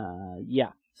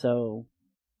 So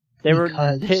they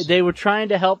were trying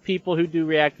to help people who do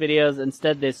React videos.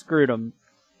 Instead, they screwed them.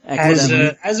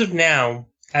 As of now,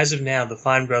 the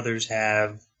Fine brothers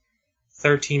have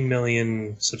 13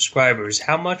 million subscribers.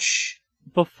 How much?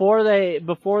 Before all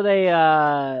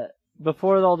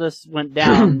this went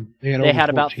down, they had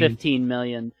about 15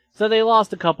 million. So they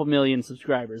lost a couple million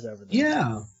subscribers over there.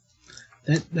 Yeah.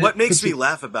 What makes me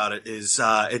laugh about it is,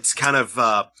 it's kind of,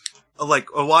 like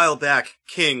a while back,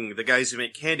 King, the guys who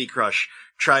make Candy Crush,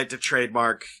 tried to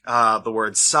trademark, the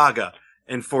word saga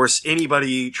and force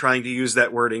anybody trying to use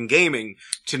that word in gaming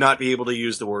to not be able to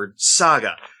use the word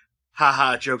saga.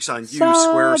 Haha, joke's on you. Saga.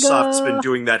 Squaresoft's been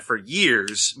doing that for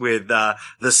years with,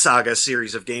 the Saga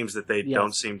series of games that they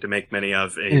don't seem to make many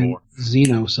of anymore. And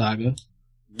Xenosaga.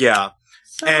 Yeah.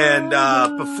 And,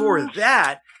 before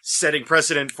that, setting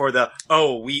precedent for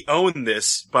we own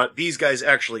this, but these guys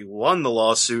actually won the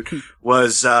lawsuit,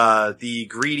 was, the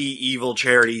greedy, evil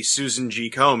charity Susan G.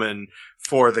 Komen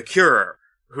for The Cure,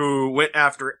 who went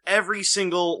after every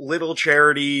single little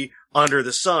charity under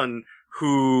the sun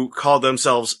who called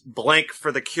themselves blank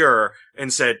for The Cure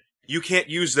and said, you can't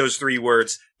use those 3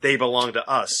 words, they belong to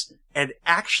us, and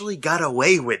actually got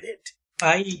away with it.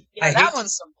 That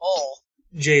one's some bull.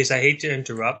 Jace, I hate to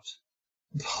interrupt,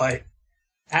 but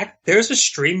there's a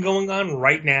stream going on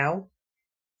right now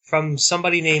from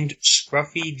somebody named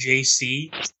Scruffy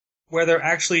JC where they're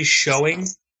actually showing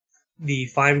the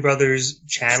Fine Brothers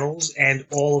channels and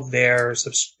all of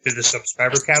the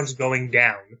subscriber counts going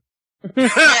down.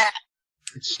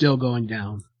 It's still going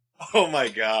down. Oh my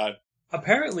god.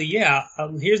 Apparently, yeah.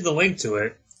 Here's the link to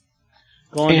it.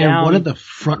 Going down. One of the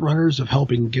front runners of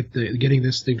helping getting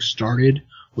this thing started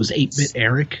was 8-Bit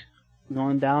Eric,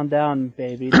 Going down,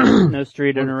 baby. No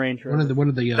street in a Range Rover. One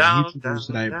of the YouTubers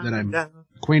that I'm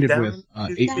acquainted with,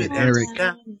 8-Bit Eric,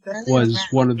 was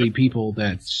one of the people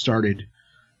that started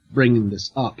bringing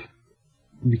this up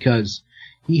because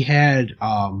he had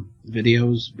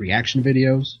reaction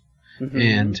videos,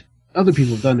 and other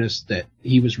people have done this, that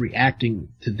he was reacting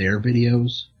to their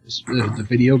videos, the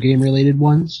video game related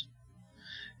ones,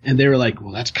 and they were like,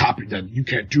 well, that's copyright, you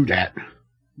can't do that.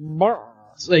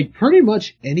 It's like pretty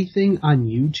much anything on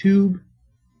YouTube,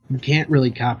 you can't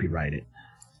really copyright it.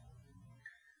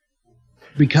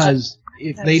 Because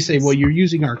if they say, well, you're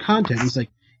using our content, it's like,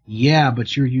 yeah,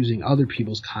 but you're using other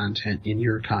people's content in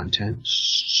your content,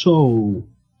 so...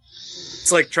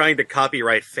 It's like trying to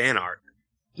copyright fan art.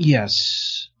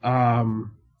 Yes.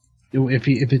 If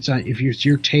it's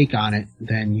your take on it,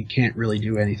 then you can't really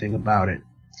do anything about it.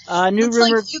 New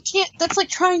rumor. Like, you can't. That's like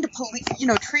trying to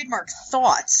trademark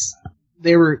thoughts.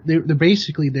 They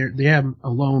basically them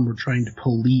alone were trying to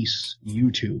police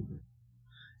YouTube,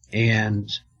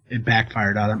 and it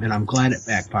backfired on them. And I'm glad it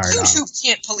backfired on them. YouTube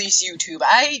can't police YouTube.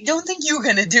 I don't think you're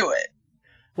gonna do it.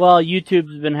 Well,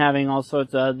 YouTube's been having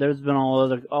there's been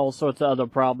all sorts of other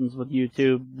problems with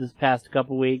YouTube this past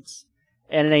couple weeks,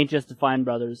 and it ain't just the Fine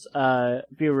Brothers.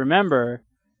 If you remember,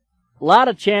 a lot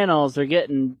of channels are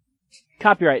getting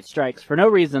copyright strikes for no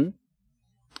reason,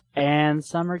 and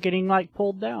some are getting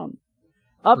pulled down.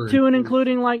 Up to and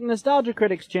including Nostalgia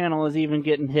Critics channel is even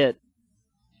getting hit.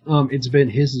 His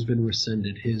has been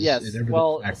rescinded.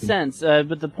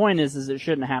 But the point is it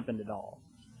shouldn't have happened at all.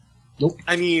 Nope.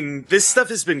 I mean, this stuff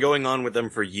has been going on with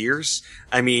them for years.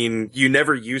 I mean, you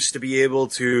never used to be able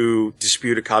to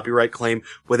dispute a copyright claim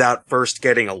without first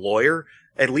getting a lawyer.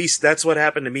 At least that's what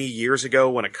happened to me years ago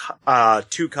when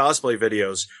two cosplay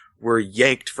videos were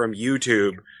yanked from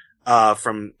YouTube,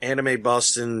 from Anime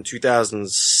Boston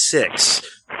 2006.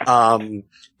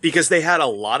 Because they had a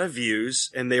lot of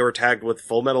views and they were tagged with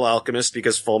Full Metal Alchemist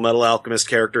because Full Metal Alchemist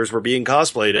characters were being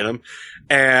cosplayed in them.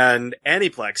 And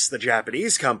Aniplex, the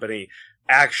Japanese company,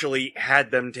 actually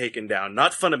had them taken down,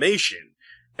 not Funimation.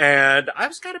 And I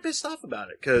was kind of pissed off about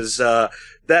it because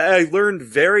I learned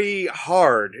very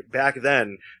hard back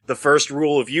then the first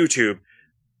rule of YouTube: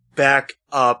 back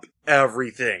up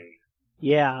everything.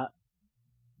 Yeah,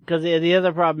 because the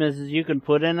other problem is you can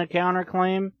put in a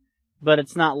counterclaim, but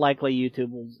it's not likely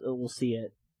YouTube will see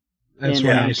it in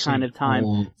any kind of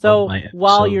time. So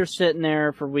while you're sitting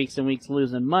there for weeks and weeks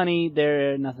losing money,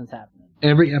 nothing's happening.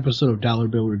 Every episode of Dollar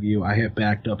Bill Review I have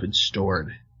backed up and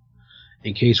stored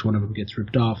in case one of them gets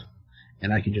ripped off,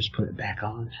 and I can just put it back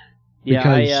on.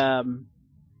 Yeah,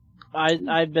 I've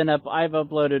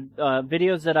uploaded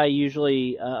videos that I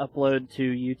usually upload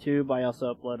to YouTube. I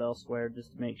also upload elsewhere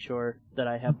just to make sure that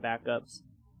I have backups.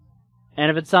 And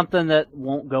if it's something that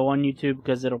won't go on YouTube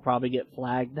because it'll probably get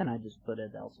flagged, then I just put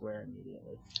it elsewhere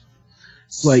immediately.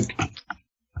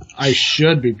 I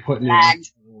should be putting it on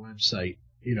the website,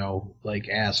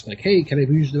 ask, hey, can I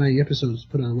use my episodes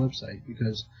put on the website?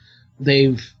 Because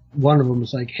one of them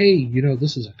was like, hey,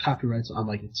 this is a copyright song. I'm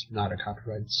like, it's not a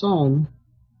copyrighted song.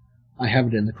 I have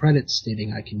it in the credits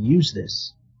stating I can use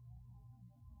this.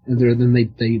 And then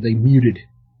they muted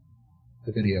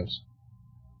the videos.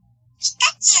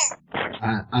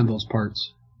 On those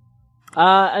parts.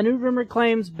 A new rumor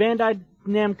claims Bandai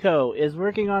Namco is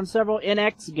working on several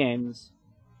NX games.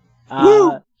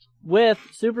 With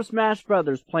Super Smash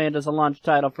Bros. Planned as a launch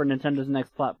title for Nintendo's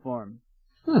next platform.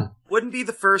 Huh. Wouldn't be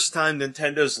the first time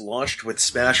Nintendo's launched with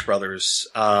Smash Brothers,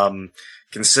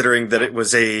 considering that it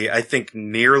was I think,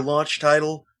 near launch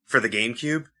title for the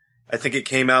GameCube. I think it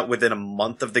came out within a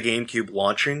month of the GameCube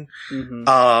launching.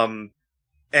 Mm-hmm.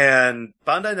 And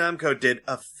Bandai Namco did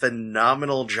a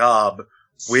phenomenal job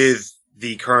with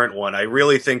the current one. I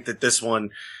really think that this one,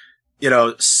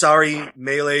 sorry,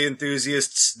 Melee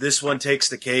enthusiasts, this one takes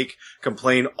the cake.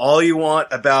 Complain all you want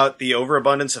about the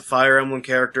overabundance of Fire Emblem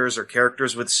characters or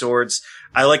characters with swords.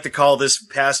 I like to call this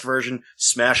past version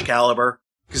Smash Caliber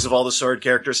because of all the sword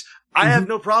characters. I have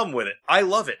no problem with it. I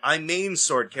love it. I main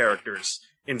sword characters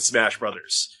in Smash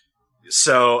Brothers.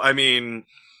 So, I mean,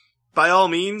 by all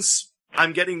means,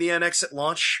 I'm getting the NX at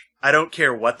launch. I don't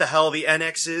care what the hell the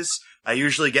NX is. I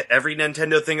usually get every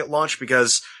Nintendo thing at launch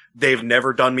because they've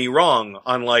never done me wrong,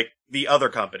 unlike the other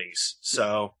companies.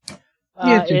 So,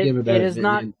 it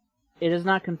is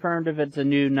not confirmed if it's a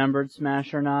new numbered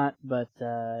Smash or not, but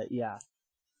yeah.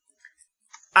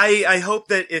 I hope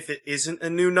that if it isn't a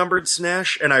new numbered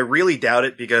Smash, and I really doubt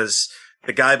it because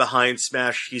the guy behind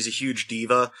Smash, he's a huge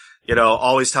diva, you know,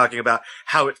 always talking about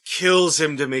how it kills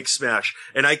him to make Smash,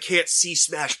 and I can't see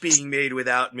Smash being made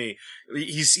without me.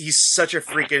 He's such a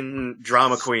freaking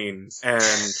drama queen,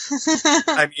 and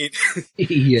I mean,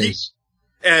 He is.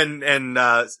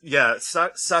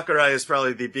 Sakurai is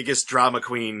probably the biggest drama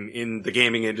queen in the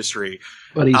gaming industry.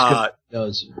 But he's good at what he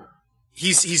does.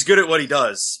 He's good at what he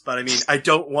does, but I mean, I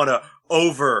don't want to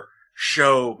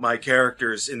show my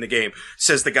characters in the game,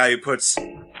 says the guy who puts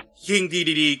King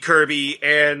DDD, Kirby,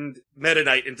 and Meta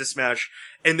Knight into Smash,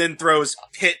 and then throws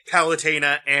Pit,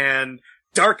 Palutena, and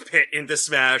Dark Pit into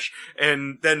Smash,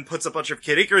 and then puts a bunch of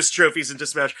Kid Icarus trophies into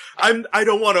Smash. I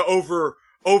don't want to over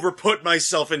put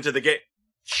myself into the game.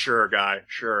 Sure, guy,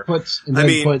 sure. Puts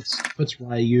Ryu,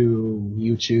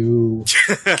 Mewtwo,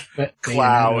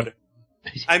 Cloud.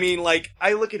 I mean, like,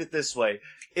 I look at it this way.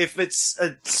 If it's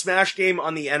a Smash game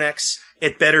on the NX,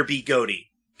 it better be GOTY.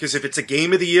 Because if it's a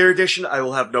Game of the Year edition, I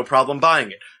will have no problem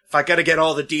buying it. If I gotta get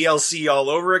all the DLC all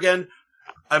over again,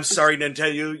 I'm sorry,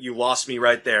 Nintendo, you lost me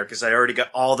right there, because I already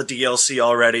got all the DLC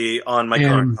already on my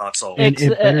current console.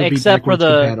 Except for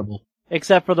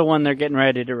the one they're getting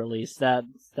ready to release.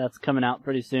 That's coming out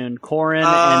pretty soon. Corrin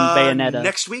and Bayonetta.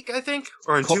 Next week, I think?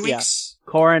 Or in 2 weeks?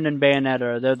 Yeah. Corrin and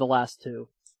Bayonetta, they're the last two.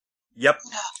 Yep.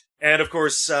 And of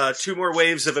course, 2 more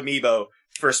waves of Amiibo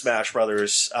for Smash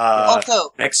Brothers,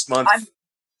 also, next month.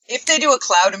 If they do a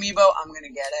Cloud Amiibo, I'm gonna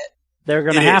get it. They're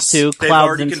gonna have to. They've Clouds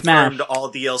already in confirmed Smash.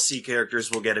 all DLC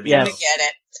characters will get Amiibo. Yes. I'm gonna get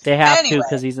it. They have to, Anyway,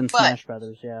 because he's in Smash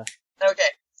Brothers, yeah. Okay,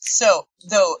 so,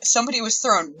 though, somebody was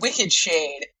throwing wicked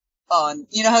shade on,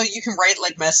 you know how you can write,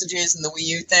 like, messages in the Wii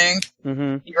U thing?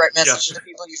 Mm-hmm. You write messages to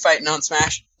people you fight on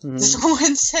Smash? Mm-hmm.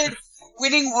 Someone said,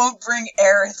 winning won't bring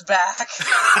Aerith back.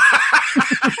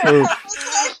 Oh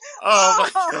my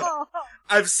god.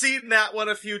 I've seen that one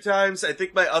a few times. I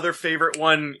think my other favorite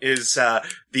one is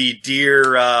the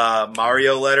Dear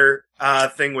Mario letter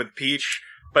thing with Peach,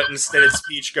 but instead it's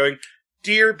Peach going,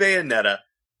 Dear Bayonetta,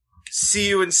 see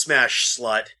you in Smash,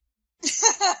 slut.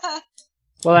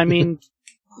 Well, I mean,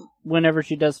 whenever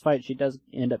she does fight, she does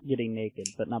end up getting naked,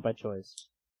 but not by choice.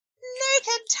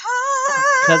 Naked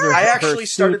time! I actually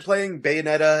started playing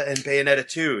Bayonetta and Bayonetta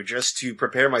 2 just to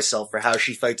prepare myself for how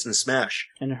she fights in Smash.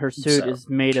 And her suit is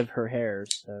made of her hair,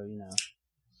 so, you know.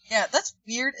 Yeah, that's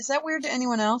weird. Is that weird to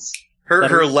anyone else?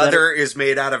 Her leather is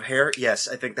made out of hair? Yes,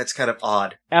 I think that's kind of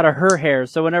odd. Out of her hair,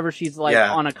 so whenever she's, like,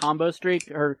 on a combo streak,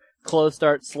 her clothes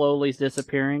start slowly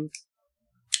disappearing.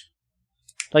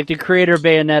 Like, the creator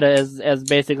Bayonetta has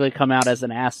basically come out as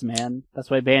an ass man. That's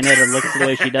why Bayonetta looks the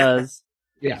way she does.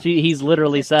 Yeah. He's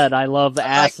literally said, I love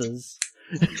asses.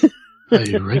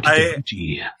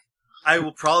 I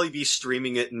will probably be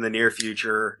streaming it in the near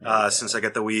future, since I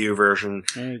got the Wii U version.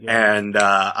 And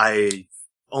I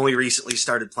only recently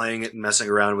started playing it and messing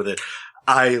around with it.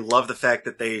 I love the fact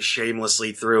that they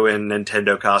shamelessly threw in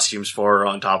Nintendo costumes for her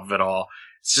on top of it all.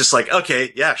 It's just like,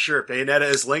 okay, yeah, sure, Bayonetta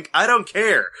is Link. I don't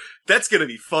care. That's gonna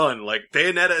be fun. Like,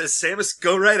 Bayonetta is Samus,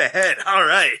 go right ahead.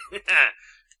 Alright.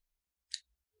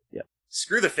 Yep.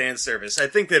 Screw the fan service. I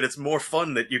think that it's more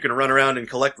fun that you can run around and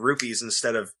collect rupees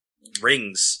instead of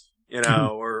rings, you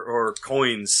know, or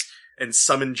coins, and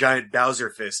summon giant Bowser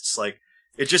fists. Like,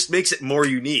 it just makes it more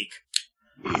unique.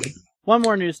 One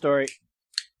more news story.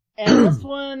 And this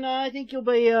one, I think you'll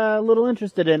be a little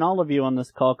interested in, all of you on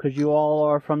this call, because you all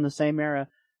are from the same era.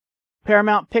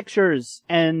 Paramount Pictures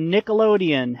and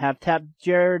Nickelodeon have tapped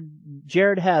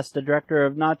Jared Hess, the director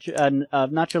of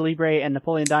Nacho Libre and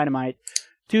Napoleon Dynamite,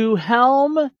 to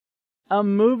helm a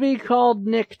movie called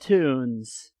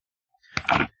Nicktoons.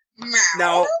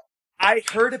 Now, I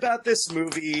heard about this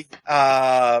movie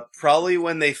probably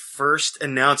when they first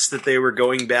announced that they were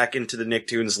going back into the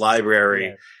Nicktoons library.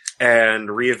 Yes. And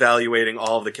reevaluating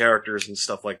all of the characters and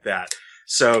stuff like that.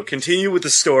 So continue with the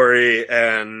story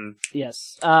and...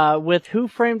 Yes. With Who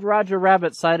Framed Roger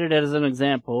Rabbit cited as an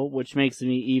example, which makes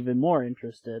me even more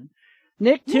interested,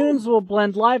 Nicktoons will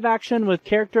blend live action with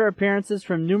character appearances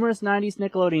from numerous 90s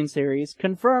Nickelodeon series,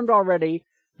 confirmed already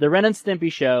The Ren and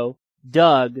Stimpy Show,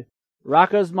 Doug,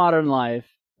 Rocko's Modern Life,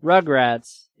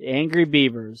 Rugrats, Angry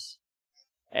Beavers,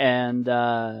 and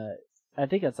I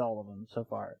think that's all of them so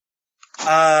far.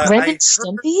 Ren and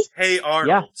Stimpy? Hey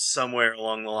Arnold, somewhere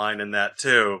along the line in that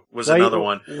too was another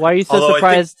one. Why are you so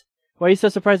surprised? Why are you so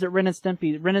surprised at Ren and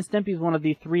Stimpy? Ren and Stimpy is one of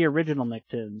the 3 original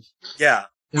Nicktoons. Yeah.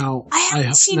 Now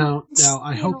I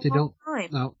hope they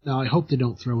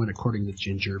don't throw in According to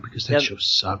Ginger, because that show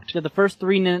sucked. Yeah, the first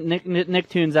 3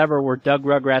 Nicktoons ever were Doug,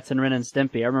 Rugrats, and Ren and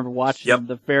Stimpy. I remember watching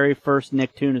the very first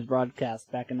Nicktoons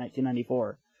broadcast back in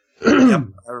 1994. Yep,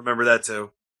 I remember that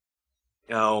too.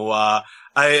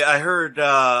 I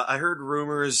heard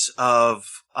rumors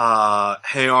of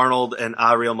Hey Arnold and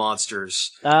Ariel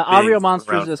Monsters. Ariel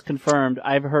Monsters is confirmed.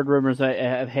 I've heard rumors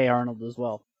of Hey Arnold as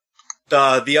well.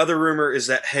 The other rumor is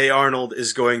that Hey Arnold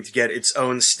is going to get its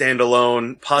own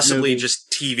standalone, possibly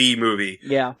just TV movie.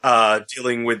 Yeah.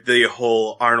 Dealing with the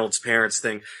whole Arnold's parents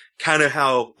thing. Kind of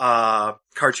how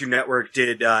Cartoon Network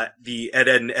did the Ed,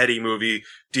 Edd and Eddie movie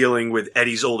dealing with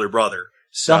Eddie's older brother.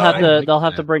 So they'll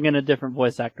have to bring in a different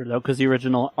voice actor though, because the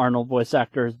original Arnold voice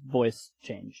actor's voice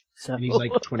changed. So and he's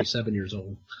like 27 years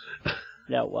old.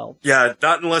 Yeah, well. Yeah,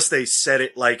 not unless they said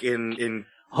it like in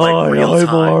Hi, real I'm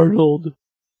time. Arnold.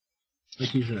 Like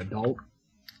he's an adult.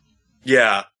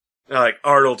 Yeah, like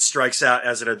Arnold strikes out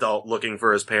as an adult looking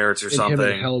for his parents or And something.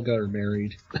 him and Helga are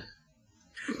married.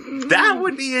 That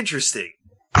would be interesting.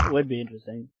 It would be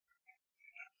interesting.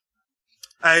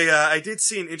 I did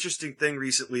see an interesting thing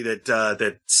recently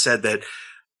that said that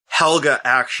Helga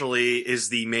actually is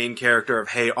the main character of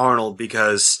Hey Arnold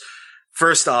because,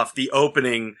 first off, the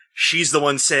opening, she's the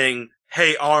one saying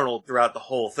Hey Arnold throughout the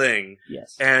whole thing.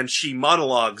 Yes. And she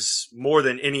monologues more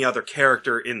than any other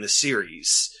character in the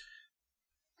series.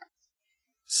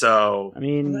 So, I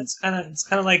mean, it's kind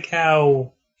of like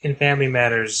how in Family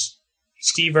Matters,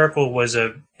 Steve Urkel was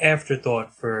a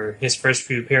afterthought for his first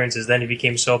few appearances. Then he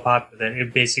became so popular that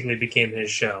it basically became his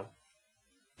show.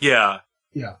 yeah.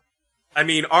 Yeah. I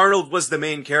mean, Arnold was the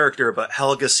main character, but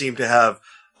Helga seemed to have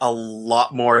a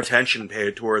lot more attention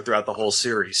paid to her throughout the whole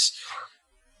series.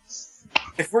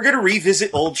 If we're gonna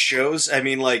revisit old shows, I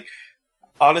mean, like,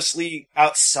 honestly,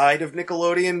 outside of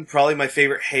Nickelodeon, probably my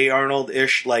favorite Hey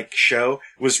Arnold-ish, like, show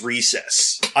was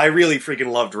Recess. I really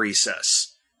freaking loved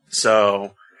Recess.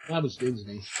 So, That was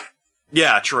Disney.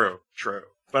 yeah, true.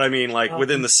 But I mean, like,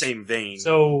 within the same vein.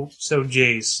 So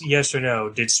Jace, yes or no?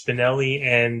 Did Spinelli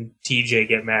and TJ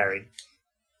get married?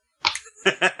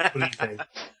 What do you think?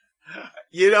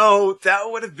 You know,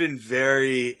 that would have been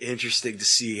very interesting to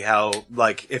see how,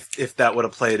 like, if that would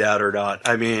have played out or not.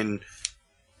 I mean,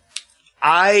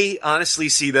 I honestly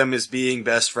see them as being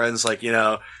best friends, like, you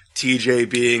know, TJ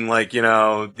being, like, you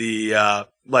know,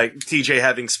 like, TJ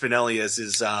having Spinelli as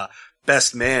his,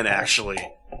 best man, actually.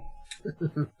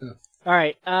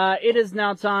 alright, it is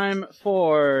now time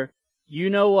for, you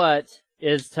know what,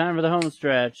 it's time for the home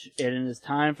stretch, and it is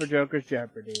time for Joker's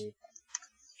Jeopardy.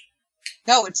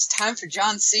 No, it's time for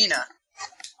John Cena.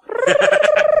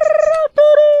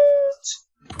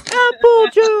 Apple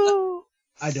Joe!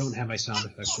 I don't have my sound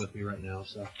effects with me right now,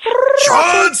 so.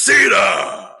 John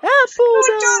Cena!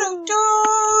 Apple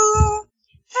Joe!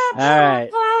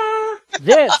 Alright.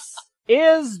 This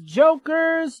is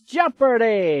Joker's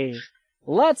Jeopardy!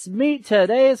 Let's meet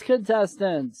today's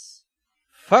contestants.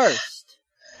 First,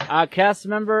 a cast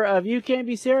member of You Can't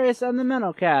Be Serious and the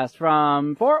MENTALCAST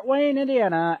from Fort Wayne,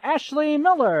 Indiana, Ashley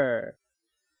Miller.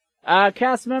 A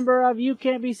cast member of You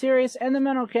Can't Be Serious and the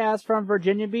MENTALCAST from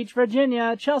Virginia Beach,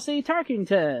 Virginia, Chelsea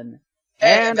Tarkington.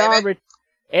 Hey,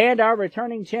 And our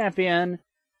returning champion,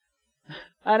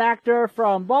 an actor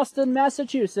from Boston,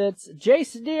 Massachusetts,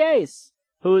 Jace DeAce,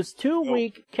 whose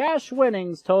 2-week cash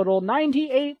winnings total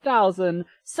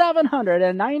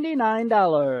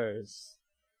 $98,799.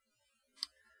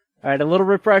 Alright, a little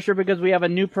refresher because we have a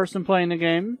new person playing the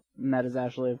game, and that is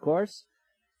Ashley, of course.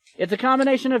 It's a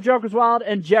combination of Joker's Wild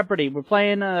and Jeopardy. We're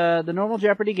playing the normal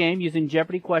Jeopardy game using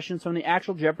Jeopardy questions from the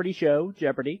actual Jeopardy show,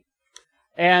 Jeopardy.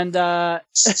 And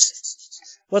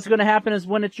what's going to happen is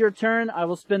when it's your turn, I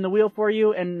will spin the wheel for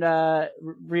you and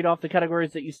read off the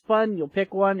categories that you spun. You'll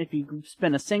pick one. If you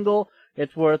spin a single,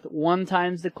 it's worth 1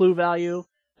 times the clue value.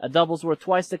 A double's worth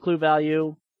twice the clue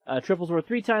value. A triple's worth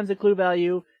 3 times the clue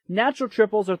value. Natural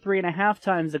triples are 3.5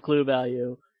 times the clue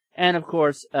value. And of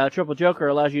course, Triple Joker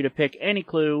allows you to pick any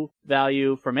clue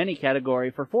value from any category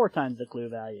for 4 times the clue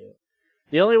value.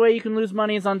 The only way you can lose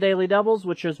money is on daily doubles,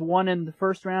 which is 1 in the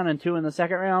first round and 2 in the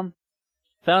second round.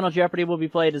 Final Jeopardy will be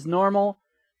played as normal.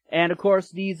 And of course,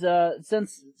 these,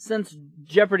 since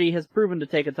Jeopardy has proven to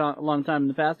take a long time in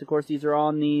the past, of course, these are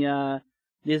on a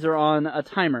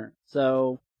timer.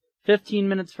 So, 15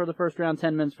 minutes for the first round,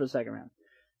 10 minutes for the second round.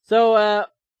 So,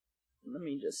 let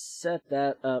me just set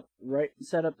that up,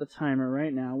 set up the timer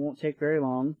right now. It won't take very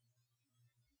long.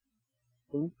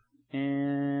 Boom.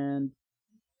 And,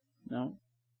 no.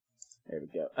 There we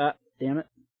go. Damn it.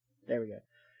 There we go.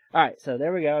 Alright, so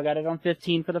there we go. I got it on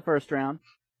 15 for the first round.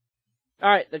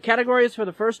 Alright, the categories for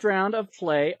the first round of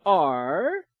play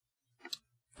are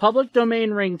public domain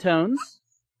ringtones,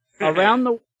 around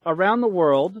the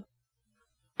world,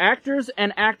 actors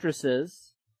and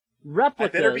actresses,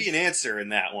 replicas. I better be an answer in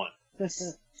that one.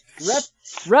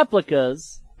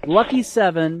 Replicas, Lucky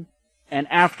 7, and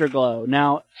Afterglow.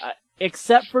 Now,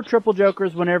 except for triple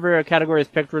jokers, whenever a category is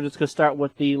picked, we're just going to start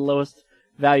with the lowest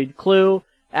valued clue.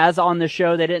 As on the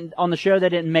show, they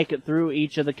didn't make it through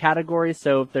each of the categories.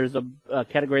 So if there's a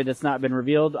category that's not been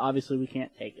revealed, obviously we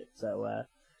can't take it. So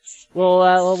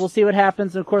we'll see what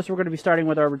happens. And of course, we're going to be starting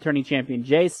with our returning champion,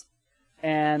 Jace.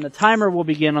 And the timer will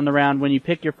begin on the round when you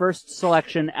pick your first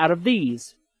selection out of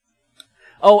these.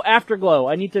 Oh, Afterglow.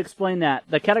 I need to explain that.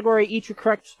 The category, each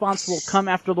correct response will come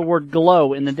after the word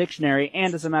glow in the dictionary,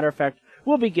 and as a matter of fact,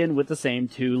 will begin with the same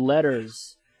 2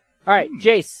 letters. Alright,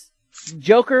 Jace.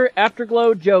 Joker,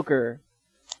 Afterglow, Joker.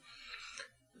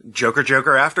 Joker,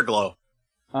 Joker, Afterglow.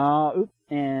 And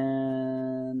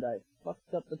I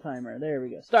fucked up the timer. There we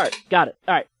go. Start. Got it.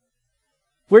 Alright.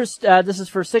 This is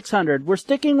for 600. We're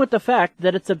sticking with the fact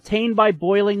that it's obtained by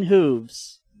boiling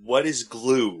hooves. What is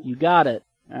glue? You got it.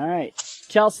 Alright.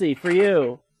 Chelsea, for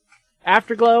you.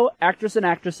 Afterglow, actors and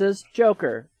actresses,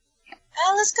 Joker.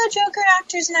 Let's go Joker,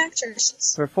 actors and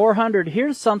actresses. For 400,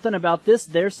 here's something about this,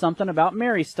 there's something about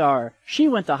Mary Star. She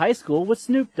went to high school with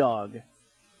Snoop Dogg.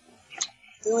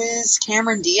 Who is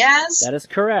Cameron Diaz? That is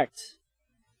correct.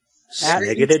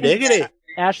 Diggity.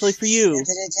 Ashley, for you.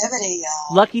 Diggity,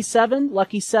 y'all. Lucky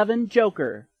 7,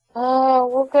 Joker.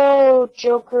 We'll go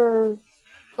Joker,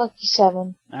 Lucky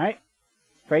 7. Alright.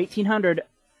 For 1800,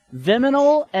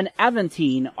 Viminal and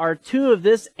Aventine are 2 of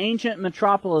this ancient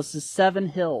metropolis' 7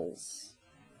 hills.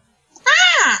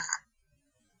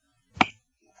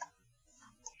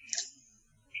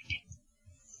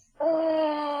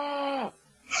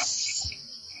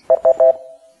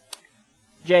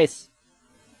 Jace.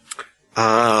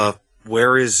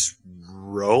 Where is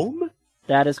Rome?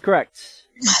 That is correct.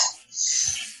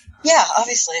 Yeah,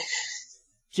 obviously.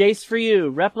 Jace, for you.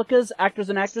 Replicas, actors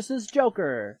and actresses,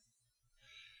 Joker.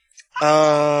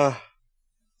 Let's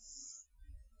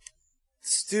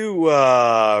do,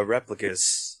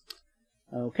 replicas.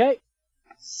 Okay.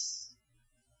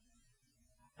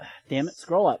 Damn it,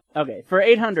 scroll up. Okay, for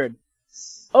 800.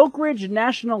 Oak Ridge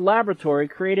National Laboratory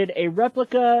created a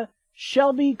replica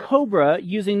Shelby Cobra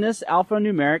using this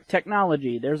alphanumeric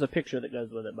technology. There's a picture that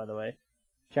goes with it, by the way.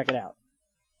 Check it out.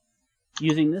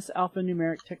 Using this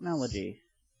alphanumeric technology.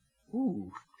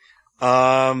 Ooh.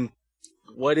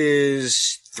 What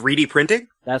is 3D printing?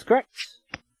 That's correct.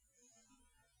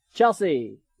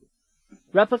 Chelsea.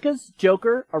 Replicas,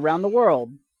 Joker, around the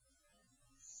world.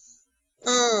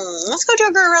 Let's go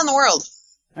Joker around the world.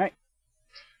 Alright.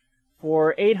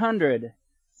 For 800.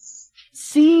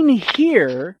 Seen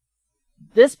here,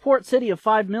 this port city of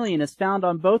 5 million is found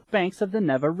on both banks of the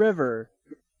Neva River.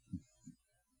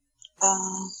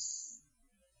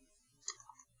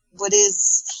 What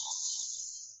is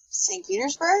St.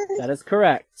 Petersburg? That is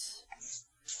correct.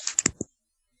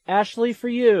 Ashley, for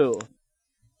you.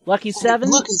 Lucky 7.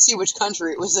 Look and see which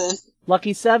country it was in.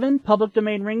 Lucky 7, public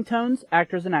domain ringtones,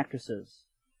 actors and actresses.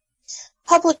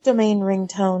 Public domain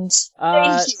ringtones.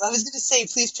 Thank you. I was going to say,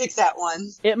 please pick that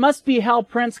one. It must be Hal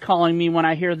Prince calling me when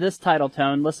I hear this title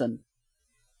tone. Listen.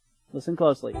 Listen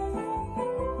closely.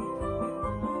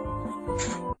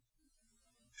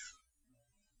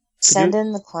 Send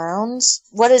in the clowns?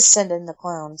 What is Send in the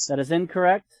clowns? That is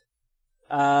incorrect.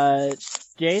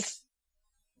 Jace?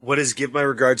 What is Give My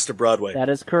Regards to Broadway? That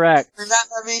is correct.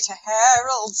 Remember me to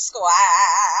Herald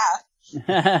Square. Shut up,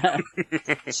 I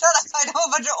know a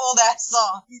bunch of old-ass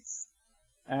songs.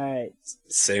 Alright.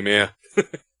 Same here.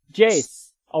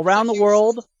 Jace, around the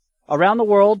world,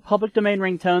 public domain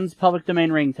ringtones, public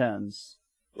domain ringtones.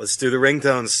 Let's do the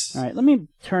ringtones. Alright, let me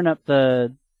turn up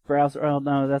the browser. Oh,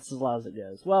 no, that's as loud as it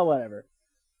goes. Well, whatever.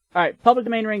 Alright, public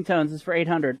domain ringtones is for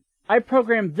 800. I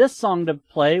programmed this song to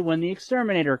play when the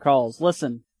exterminator calls.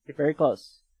 Listen, get very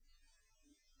close.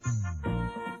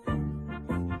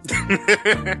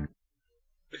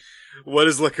 What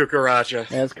is La Cucaracha?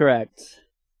 That's correct.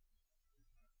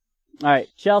 Alright,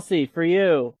 Chelsea, for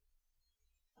you.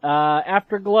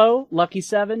 Afterglow, Lucky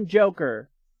 7, Joker.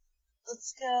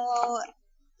 Let's go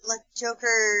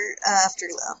Joker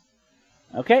Afterglow.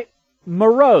 Okay.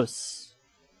 Morose.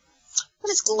 What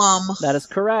is Glum? That is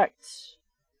correct.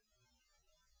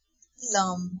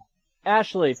 Glum.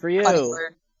 Ashley, for you. Funny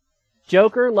word.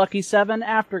 Joker, Lucky 7,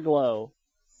 Afterglow.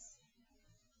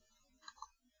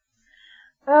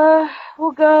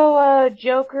 We'll go,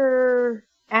 Joker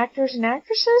actors and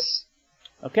actresses?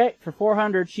 Okay, for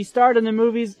 400, she starred in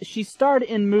movies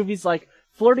like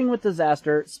Flirting with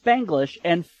Disaster, Spanglish,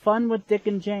 and Fun with Dick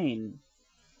and Jane.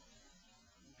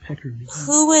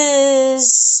 Who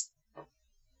is...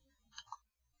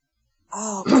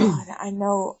 Oh, God, I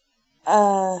know.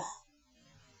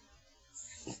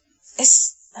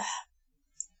 It's...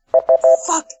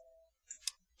 Fuck.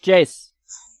 Jace.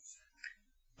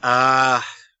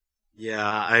 Yeah,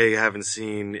 I haven't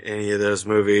seen any of those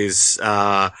movies,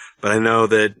 but I know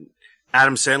that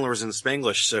Adam Sandler was in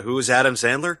Spanglish, so who is Adam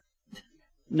Sandler?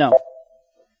 No.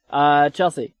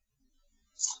 Chelsea.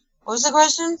 What was the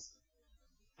question?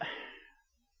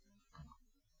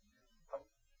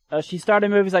 She starred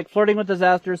in movies like Flirting with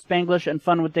Disaster, Spanglish, and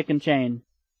Fun with Dick and Chain.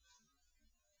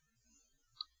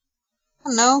 I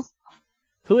don't know.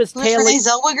 Who is Renee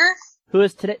Zellweger? Who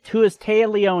is Taya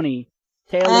Leone?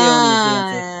 Taya Leone is the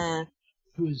answer.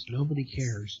 Who is Nobody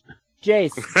Cares?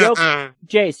 Jace.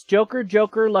 Jace.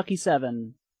 Joker, Lucky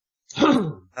 7.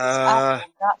 I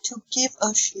got to give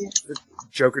a shit.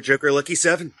 Joker, Lucky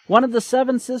 7. One of the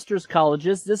Seven Sisters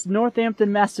colleges, this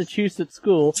Northampton, Massachusetts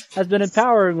school has been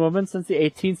empowering women since the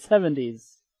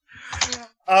 1870s.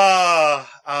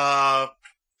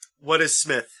 What is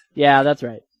Smith? Yeah, that's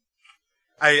right.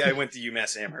 I went to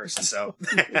UMass Amherst, so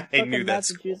I knew that.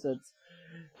 Massachusetts.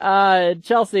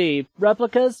 Chelsea,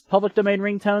 replicas, public domain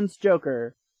ringtones,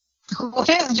 Joker. What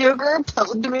is Joker?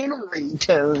 Public domain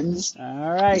ringtones.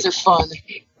 All right. These are fun.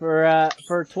 For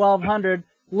 1200,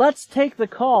 let's take the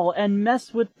call and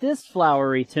mess with this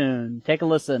flowery tune. Take a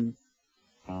listen.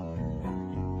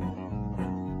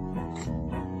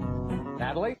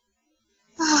 Natalie?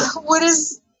 What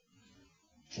is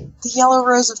the Yellow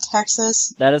Rose of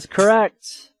Texas? That is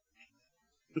correct.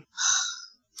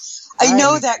 I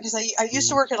know that because I used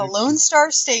to work at a Lone Star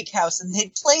Steakhouse and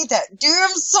they'd play that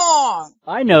damn song.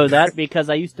 I know that because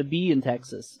I used to be in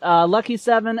Texas. Lucky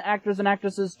 7, actors and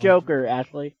actresses, Joker,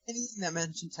 Ashley. Anything that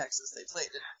mentioned Texas, they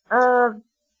played it.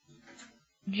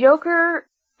 Joker,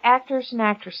 actors and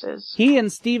actresses. He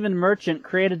and Stephen Merchant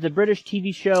created the British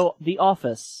TV show The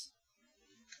Office.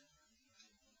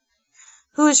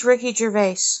 Who is Ricky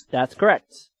Gervais? That's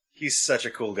correct. He's such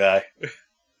a cool guy.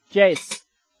 Jace.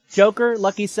 Joker,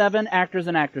 Lucky 7, actors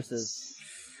and actresses.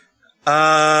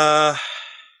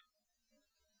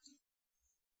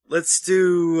 Let's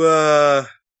do,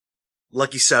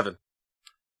 Lucky 7.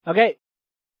 Okay.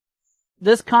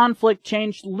 This conflict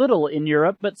changed little in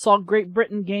Europe, but saw Great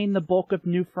Britain gain the bulk of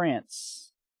New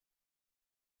France.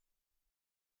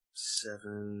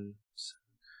 7.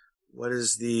 What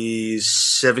is the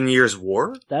 7 Years'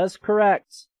 War? That is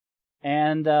correct.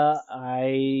 And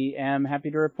I am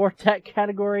happy to report that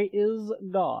category is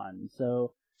gone,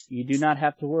 so you do not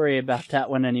have to worry about that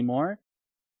one anymore.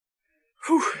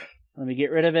 Whew. Let me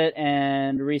get rid of it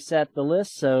and reset the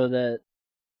list so that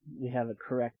we have the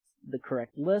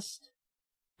correct list.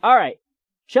 All right,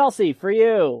 Chelsea, for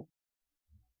you.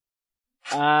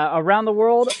 Around the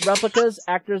world, replicas,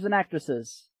 actors and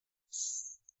actresses.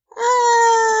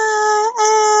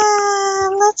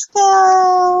 Let's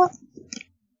go.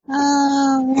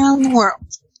 Around the world.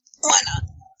 Why not?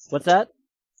 What's that?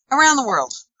 Around the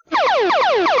world.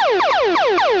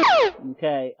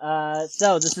 Okay,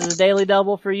 so this is a daily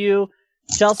double for you.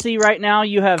 Chelsea, right now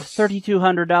you have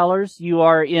 $3,200. You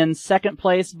are in second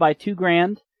place by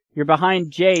 $2,000. You're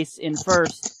behind Jace in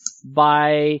first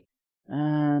by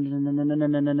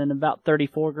about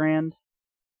 $34,000.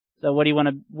 So what do you want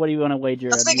to wager?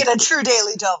 Let's make it a true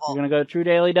daily double. You're gonna go true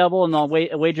daily double, and I'll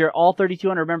wager all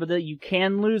 3,200. Remember that you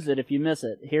can lose it if you miss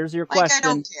it. Here's your question. I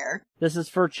don't care. This is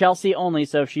for Chelsea only,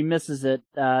 so if she misses it,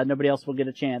 nobody else will get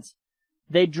a chance.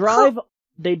 They drive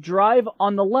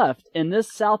on the left in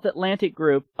this South Atlantic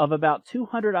group of about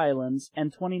 200 islands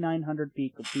and 2,900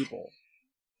 people.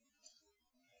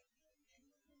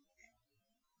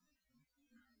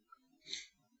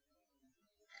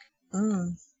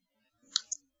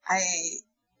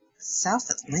 South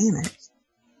Atlantic.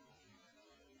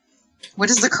 What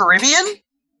is the Caribbean?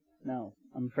 No,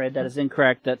 I'm afraid that is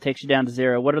incorrect. That takes you down to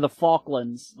 0. What are the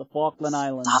Falklands? The Falkland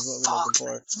Islands is what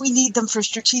we're looking for. We need them for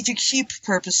strategic sheep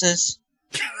purposes.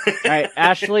 Alright,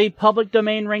 Ashley, public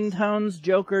domain ringtones,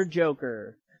 Joker.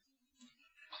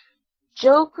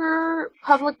 Joker,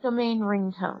 public domain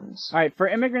ringtones. Alright, for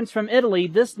immigrants from Italy,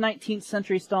 this 19th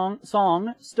century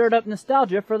song stirred up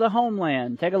nostalgia for the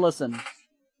homeland. Take a listen.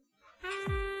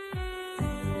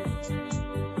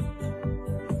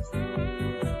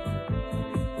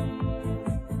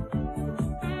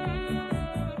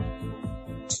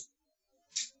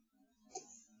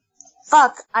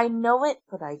 Fuck, I know it,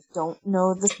 but I don't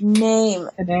know the name.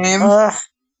 The name?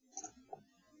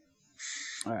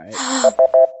 Alright,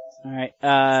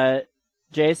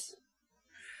 Jace?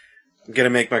 I'm gonna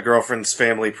make my girlfriend's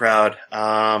family proud.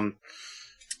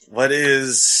 What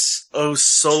is O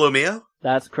Solo Mio?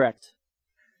 That's correct.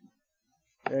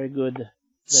 Very good.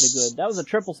 Very good. That was a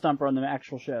triple stumper on the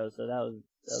actual show, so that was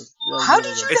really How really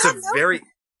did good. you It's a know? very...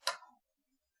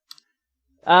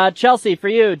 Chelsea, for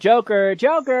you, Joker.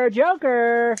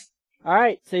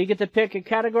 Alright, so you get to pick a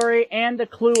category and a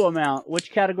clue amount.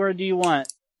 Which category do you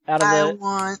want? I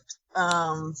want,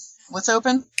 what's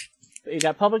open? You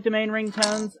got public domain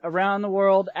ringtones, around the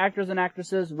world, actors and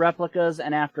actresses, replicas,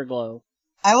 and afterglow.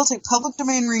 I will take public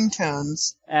domain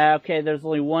ringtones. Okay, there's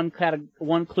only one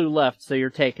clue left, so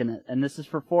you're taking it. And this is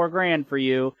for $4,000 for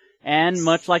you. And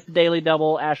much like the Daily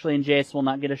Double, Ashley and Jace will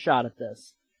not get a shot at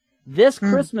this. This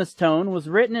Christmas tone was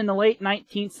written in the late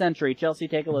 19th century. Chelsea,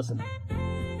 take a listen.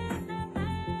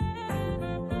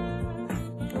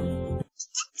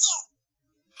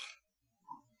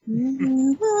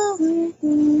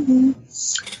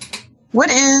 What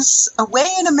is Away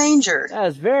in a Manger? That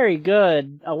is very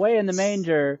good. Away in the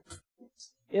Manger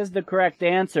is the correct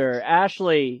answer.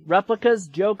 Ashley, replicas,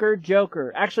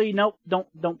 Joker. Actually, nope,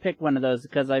 don't pick one of those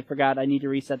because I forgot I need to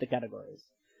reset the categories.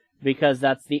 Because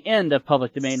that's the end of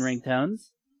public domain ringtones.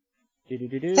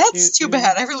 That's too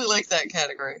bad. I really like that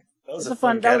category. That was a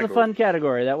fun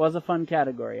category. That was a fun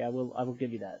category. I will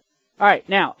give you that. All right,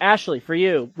 now Ashley, for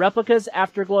you, replicas,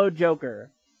 afterglow, Joker.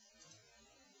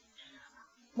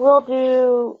 We'll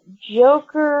do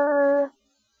Joker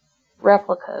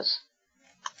replicas.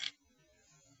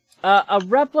 A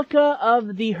replica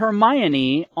of the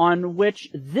Hermione on which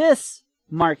this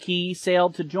marquee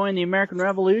sailed to join the American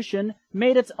Revolution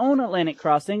made its own Atlantic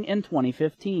crossing in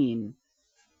 2015.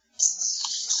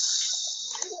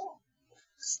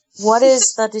 What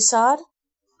is the Desaad?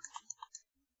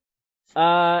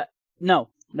 No,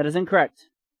 that is incorrect.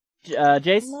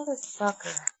 Jace?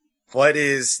 Motherfucker. What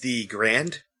is the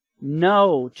Grand?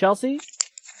 No. Chelsea?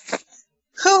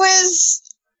 Who is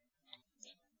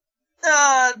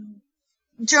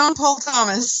John Paul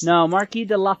Thomas? No, Marquis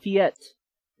de Lafayette.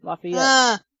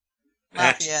 Lafayette.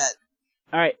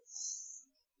 Alright.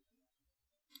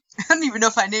 I don't even know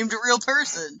if I named a real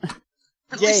person.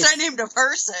 At least I named a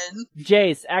person.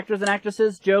 Jace, actors and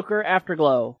actresses, Joker,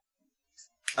 Afterglow.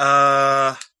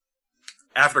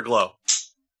 Afterglow.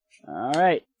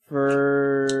 Alright.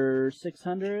 For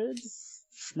 600?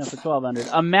 No, for 1,200.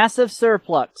 A massive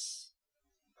surplus.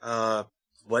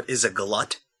 What is a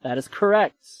glut? That is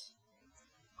correct.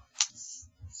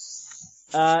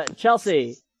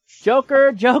 Chelsea.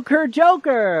 Joker.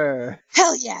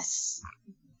 Hell yes.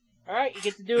 Alright, you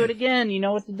get to do it again. You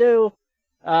know what to do.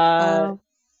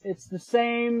 It's the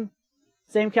same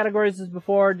categories as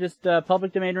before, just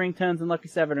public domain ringtones and Lucky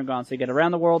 7 are gone. So you get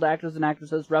around the world, actors and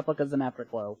actresses, replicas, and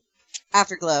afterglow.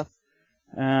 Afterglow.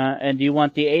 And do you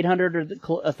want the 800 or the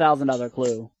 $1,000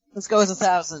 clue? Let's go with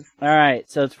 1,000. Alright,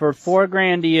 so it's for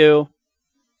 $4,000 to you,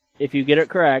 if you get it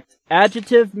correct.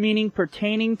 Adjective meaning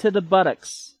pertaining to the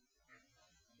buttocks.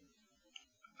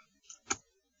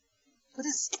 What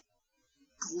is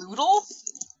gluteal?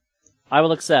 I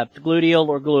will accept. Gluteal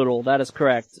or gluteal, that is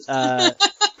correct.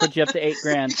 Put you up to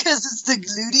 $8,000. Because it's the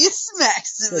gluteus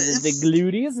maximus. Because it's the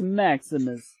gluteus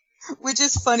maximus. Which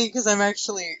is funny because I'm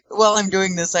actually, while I'm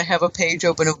doing this, I have a page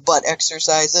open of butt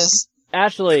exercises.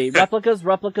 Ashley, replicas,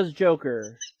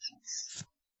 Joker.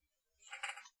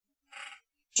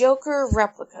 Joker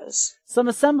replicas. Some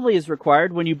assembly is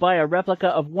required when you buy a replica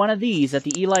of one of these at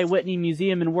the Eli Whitney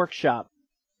Museum and Workshop.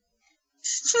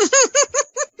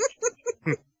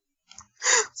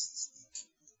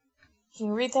 Can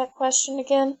you read that question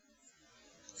again?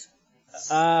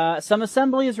 Some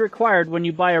assembly is required when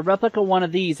you buy a replica one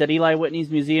of these at Eli Whitney's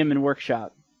Museum and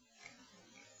Workshop.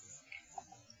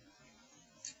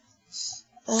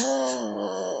 Damn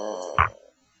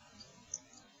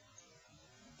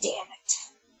it.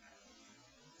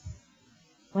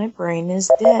 My brain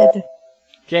is dead.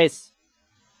 Jace.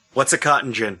 What's a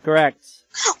cotton gin? Correct.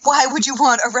 Why would you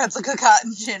want a replica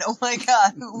cotton gin? Oh my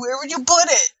god, where would you put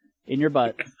it? In your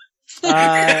butt. In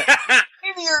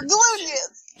your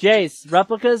gluteus. Jace,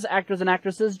 replicas, actors and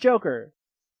actresses, Joker.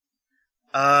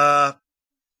 Let's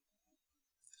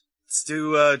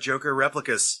do, Joker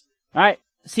replicas. Alright.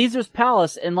 Caesar's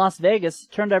Palace in Las Vegas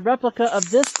turned a replica of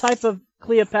this type of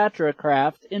Cleopatra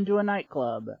craft into a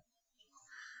nightclub.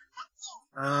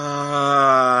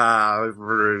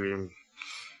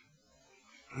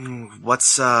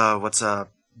 What's a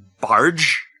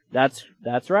barge?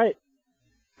 That's right.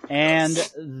 And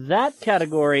that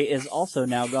category is also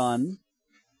now gone.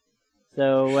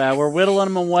 So, we're whittling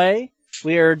them away.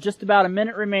 We are just about a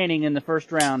minute remaining in the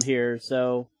first round here,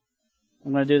 so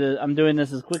I'm doing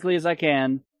this as quickly as I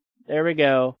can. There we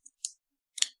go.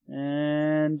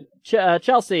 And,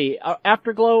 Chelsea,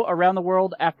 Afterglow, Around the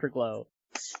World, Afterglow.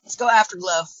 Let's go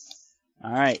Afterglow.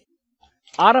 Alright.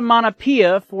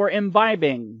 Automatopoeia for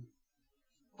imbibing.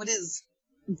 What is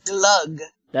glug?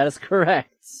 That is correct.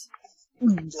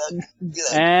 Glug.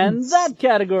 And that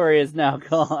category is now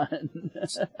gone.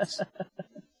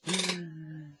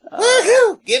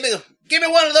 Woohoo! Give me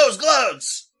one of those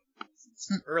glugs.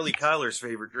 Early Kyler's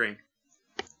favorite drink.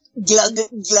 Glug,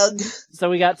 glug. So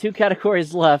we got 2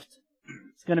 categories left.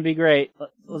 It's gonna be great.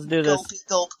 Let's do this. Gulpy,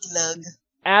 gulp, glug.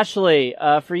 Ashley,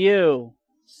 for you.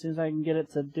 As soon as I can get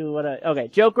it to do what okay,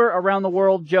 Joker, Around the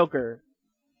World, Joker.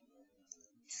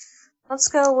 Let's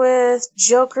go with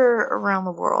Joker Around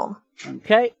the World.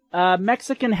 Okay.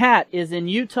 Mexican Hat is in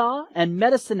Utah, and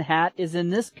Medicine Hat is in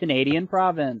this Canadian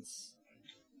province.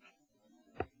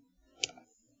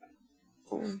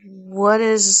 What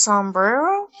is a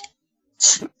sombrero?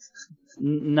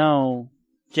 No.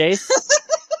 Jace?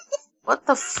 What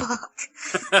the fuck?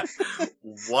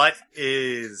 What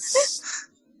is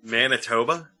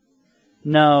Manitoba?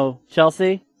 No.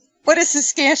 Chelsea? What is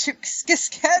Saskatchewan?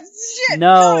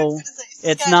 No,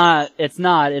 it's not. It's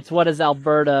not. It's what is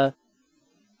Alberta?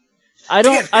 I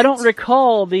don't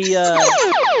recall the,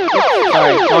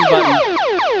 sorry, wrong button.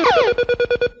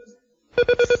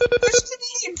 Which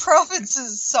Canadian province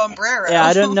is sombrero? Yeah,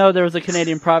 I didn't know there was a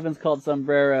Canadian province called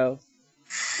Sombrero.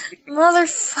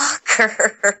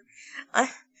 Motherfucker.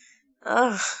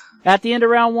 At the end of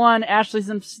round 1, Ashley's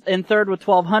in third with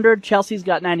 1,200. Chelsea's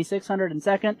got 9,600 in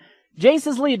second. Jace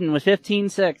is leading with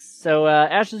 15-6. So,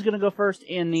 Ashley's gonna go first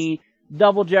in the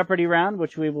double Jeopardy round,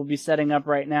 which we will be setting up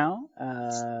right now.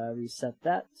 Reset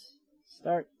that.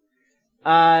 Start.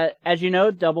 As you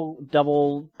know,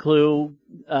 double clue,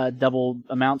 double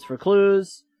amounts for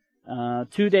clues,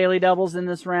 2 daily doubles in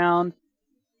this round,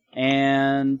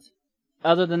 and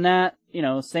other than that, you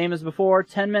know, same as before,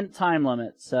 10-minute time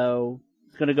limit, so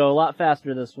it's gonna go a lot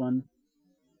faster this one.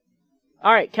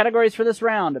 Alright, categories for this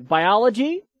round.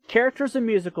 Biology, characters and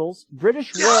musicals,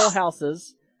 British royal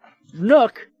houses,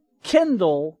 Nook,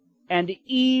 Kindle, and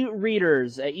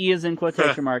e-readers. E is in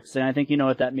quotation marks, and I think you know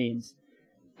what that means.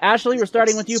 Ashley, we're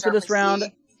starting with you for this round.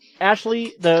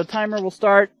 Ashley, the timer will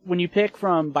start when you pick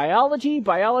from biology,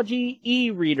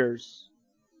 e-readers.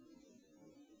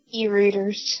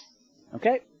 E-readers.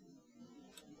 Okay.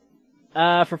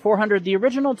 For 400, the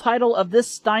original title of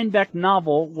this Steinbeck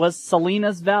novel was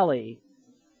Selena's Valley.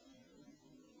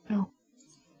 Oh.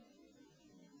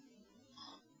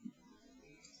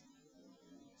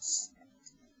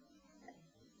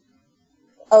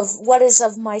 What is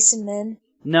of Mice and Men?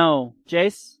 No.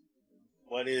 Jace?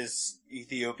 What is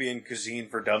Ethiopian cuisine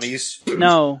for dummies?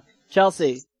 No.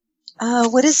 Chelsea?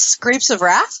 What is Grapes of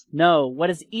Wrath? No. What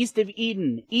is East of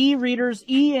Eden? E-readers,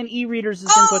 E and E-readers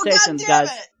is in quotations, guys.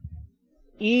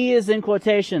 E is in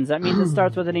quotations. That means it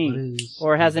starts with an E.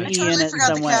 Or has an E in it in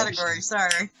some way. Category,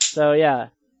 sorry. So, yeah.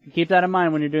 Keep that in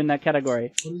mind when you're doing that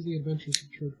category. What is the Adventures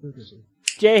of George Ferguson?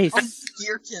 Jace.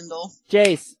 Dear Kindle.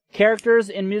 Jace. Characters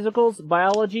in musicals,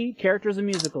 biology, characters in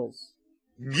musicals.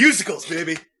 Musicals,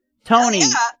 baby! Tony.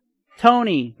 Yeah.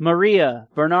 Tony. Maria.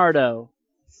 Bernardo.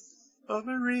 Oh,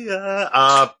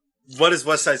 Maria. What is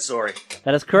West Side Story?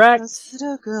 That is correct. Is it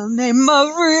a girl named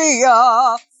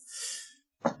Maria?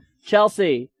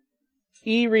 Chelsea.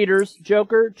 E-readers,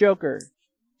 Joker, Joker.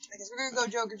 I guess we're gonna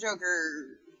go Joker, Joker.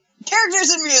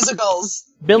 Characters in musicals.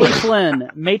 Billy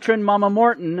Flynn. Matron Mama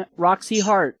Morton, Roxy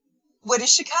Hart. What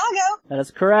is Chicago? That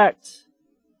is correct.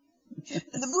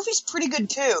 And the movie's pretty good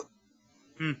too.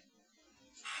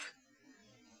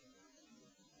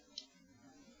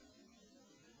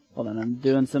 Hold on, I'm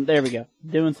doing some, there we go.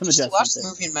 Doing some I used to watch adjustments the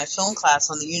there. movie in my film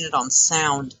class on the unit on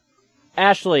sound.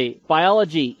 Ashley,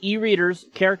 biology, e-readers,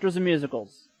 characters and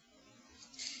musicals.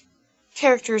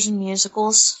 Characters in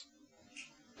musicals.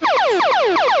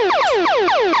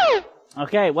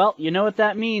 Okay, well, you know what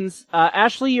that means.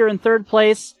 Ashley, you're in third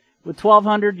place with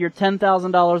 1,200. You're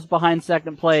 $10,000 behind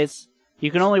second place. You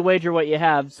can only wager what you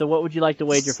have, so what would you like to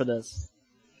wager for this?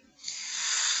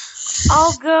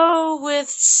 I'll go with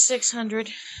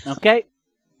 600. Okay.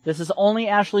 This is only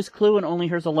Ashley's clue and only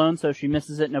hers alone, so if she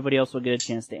misses it, nobody else will get a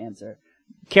chance to answer.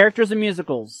 Characters and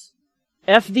musicals.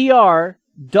 FDR,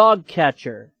 Dog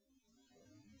Catcher.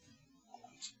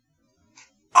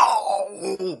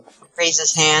 Oh! Raise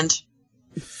his hand.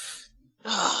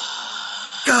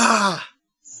 Ah!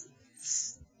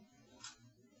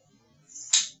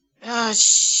 Oh,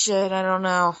 shit, I don't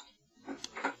know.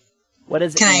 What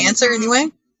is Can Annie? I answer anyway?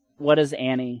 What is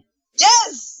Annie?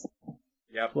 Yes!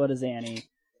 Yep. What is Annie?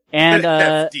 And,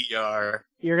 FDR.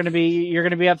 you're gonna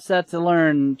be upset to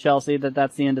learn, Chelsea, that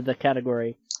that's the end of the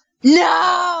category.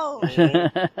 No!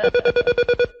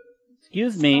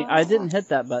 Excuse me, I didn't hit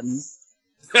that button.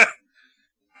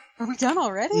 Are we done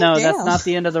already? No, Damn. that's not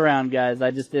the end of the round, guys.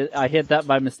 I hit that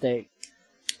by mistake.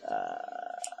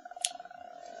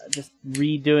 Just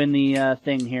redoing the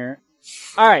thing here.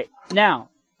 Alright, now,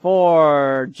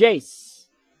 for Jace.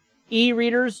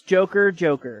 E-readers, Joker,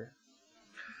 Joker.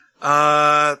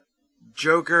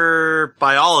 Joker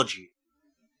biology.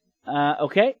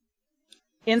 Okay.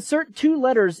 Insert 2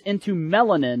 letters into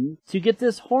melanin to get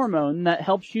this hormone that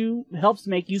helps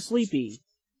make you sleepy.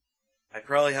 I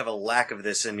probably have a lack of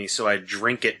this in me, so I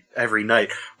drink it every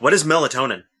night. What is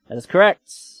melatonin? That is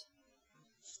correct.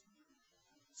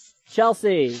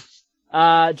 Chelsea.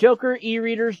 Joker,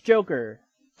 e-readers, Joker.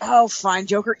 Oh, fine.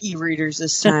 Joker e-readers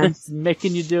this time. It's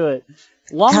making you do it.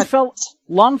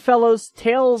 Longfellow's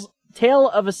Tale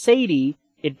of a Sadie.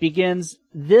 It begins,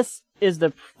 "This is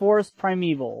the forest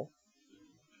primeval."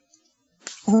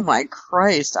 Oh my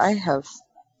Christ, I have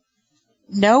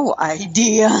no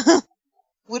idea.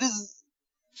 What is...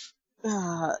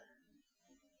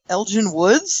 Elgin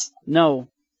Woods? No.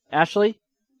 Ashley?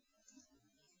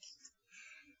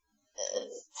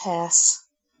 Pass.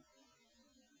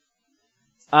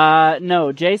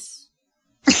 No. Jace?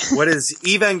 What is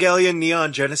Evangelion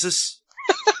Neon Genesis?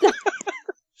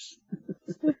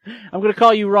 I'm gonna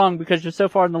call you wrong because you're so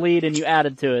far in the lead and you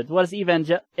added to it. What is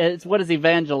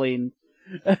Evangeline?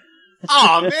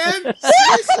 Aw, man!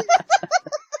 Seriously?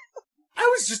 I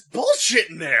was just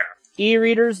bullshitting there!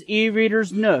 E-readers,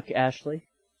 Nook, Ashley.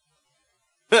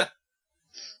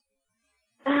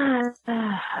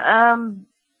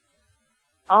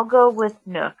 I'll go with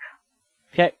Nook.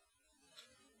 Okay.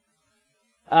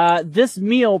 This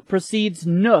meal precedes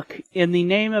Nook in the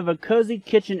name of a cozy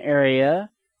kitchen area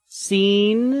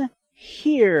seen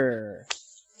here.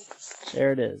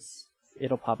 There it is.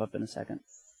 It'll pop up in a second.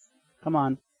 Come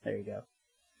on. There you go.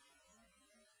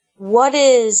 What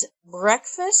is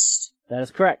breakfast? That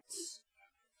is correct.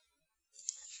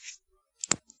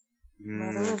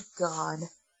 Mother of God.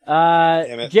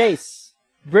 Damn it. Jace.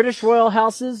 British royal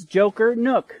houses, Joker,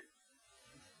 Nook.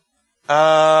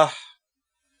 Let's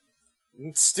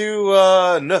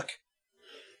do, Nook.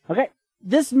 Okay.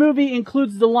 This movie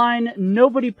includes the line,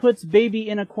 "Nobody puts baby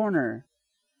in a corner."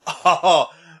 Oh,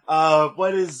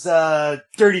 what is,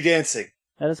 Dirty Dancing?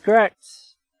 That is correct.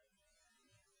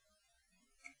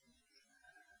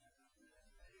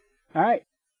 Alright.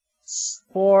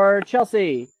 For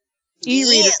Chelsea.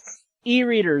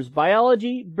 E-readers,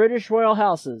 biology, British royal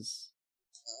houses.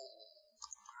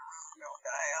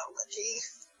 Biology.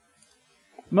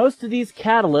 Most of these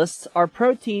catalysts are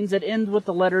proteins that end with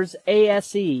the letters ASE.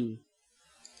 I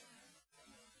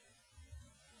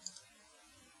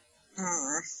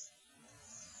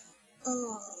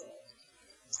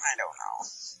don't know.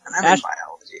 And I'm in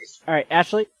biology. Alright,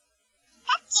 Ashley?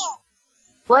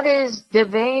 What is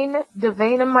Devane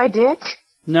in my dick?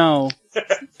 No.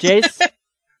 Jace?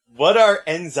 What are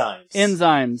enzymes?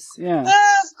 Enzymes, yeah.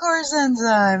 Of course,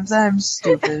 enzymes. I'm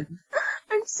stupid.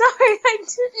 I'm sorry, I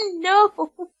didn't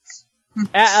know.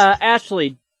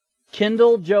 Ashley,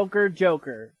 Kindle,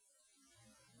 Joker.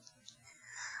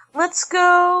 Let's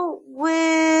go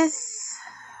with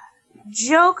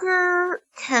Joker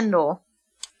Kendall.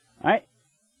 Alright.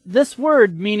 This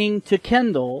word, meaning to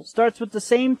kindle, starts with the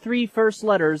same 3 first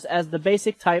letters as a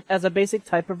basic type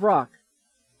of rock.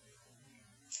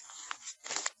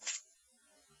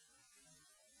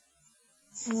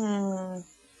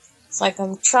 It's like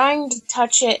I'm trying to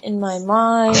touch it in my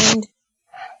mind.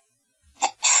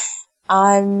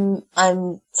 I'm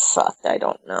fucked, I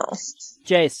don't know.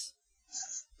 Jace.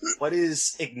 What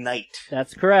is ignite?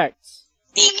 That's correct.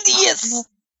 Igneous!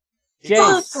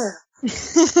 Jace.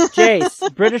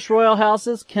 Jace. British royal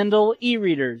houses, Kindle,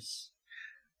 e-readers.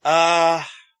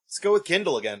 Let's go with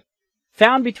Kindle again.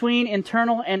 Found between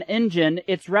internal and engine,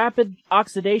 its rapid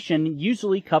oxidation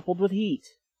usually coupled with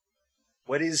heat.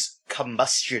 What is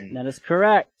combustion? That is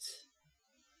correct.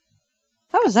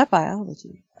 How was that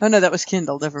biology? Oh no, that was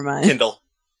Kindle, never mind. Kindle.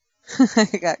 I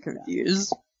got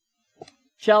confused.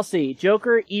 Chelsea.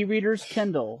 Joker, e-readers,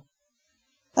 Kindle.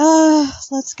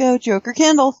 Let's go Joker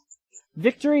Kindle.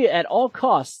 Victory at all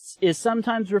costs is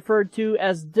sometimes referred to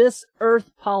as a this earth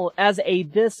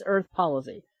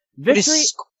policy. Victory.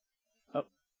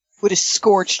 What is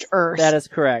scorched earth? That is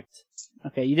correct.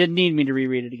 Okay, you didn't need me to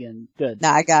reread it again. Good.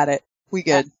 Nah, I got it. We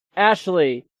good.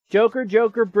 Ashley.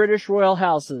 Joker, British royal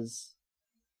houses.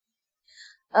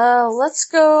 Let's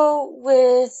go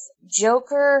with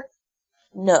Joker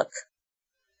Nook.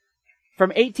 From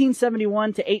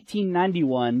 1871 to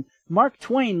 1891, Mark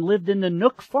Twain lived in the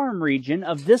Nook Farm region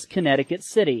of this Connecticut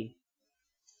city.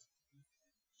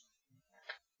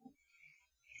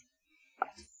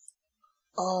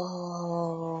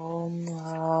 Oh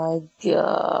my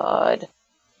God.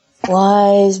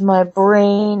 Why is my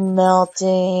brain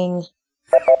melting?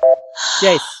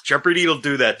 Jace. Jeopardy will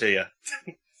do that to you.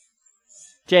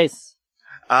 Jace.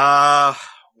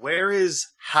 Where is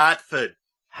Hartford?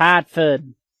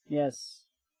 Hartford. Yes.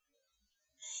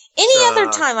 Any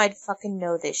other time I'd fucking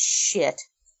know this shit.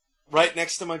 Right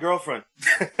next to my girlfriend.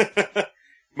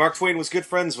 Mark Twain was good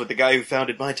friends with the guy who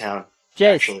founded my town.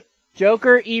 Jace, actually.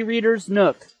 Joker, e-readers,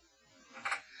 Nook.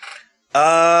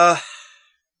 Let's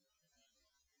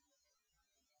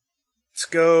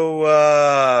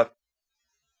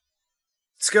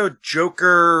go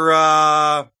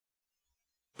Joker,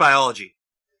 biology.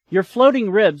 Your floating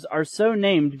ribs are so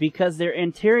named because their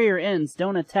anterior ends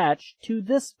don't attach to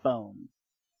this bone.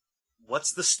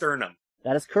 What's the sternum?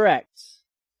 That is correct.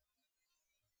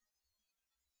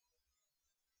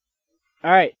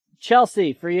 Alright,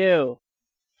 Chelsea, for you.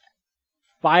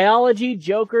 Biology,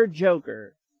 Joker,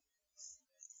 Joker.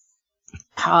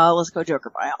 Let's go Joker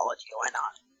biology. Why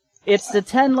not? It's the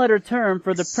 10-letter term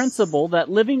for the principle that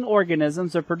living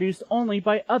organisms are produced only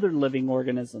by other living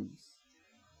organisms.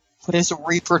 What is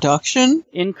reproduction?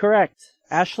 Incorrect.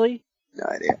 Ashley? No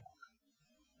idea.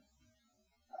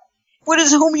 What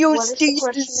is homeostasis?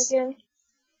 What is the question again?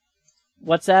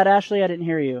 What's that, Ashley? I didn't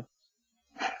hear you.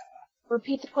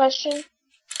 Repeat the question.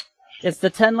 It's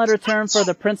the 10-letter term for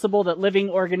the principle that living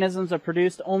organisms are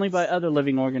produced only by other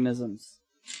living organisms.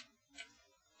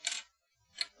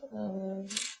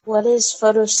 What is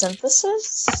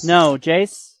photosynthesis? No,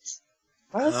 Jace?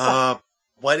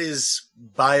 What is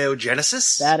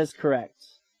biogenesis? That is correct.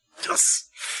 Yes.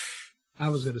 I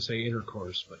was going to say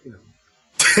intercourse, but you know.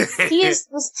 He is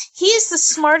the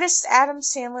smartest Adam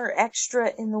Sandler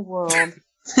extra in the world.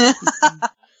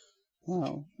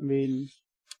 Oh, I mean...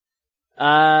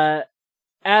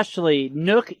 Ashley,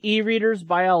 Nook, e-readers,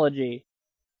 biology.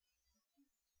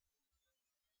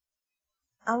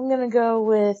 I'm gonna go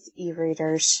with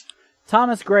e-readers.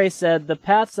 Thomas Gray said, "The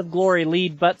paths of glory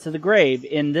lead but to the grave,"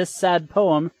 in this sad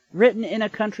poem written in a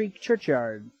country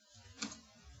churchyard.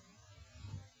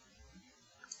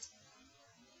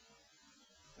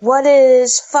 What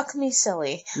is fuck me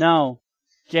silly? No.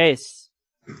 Jace.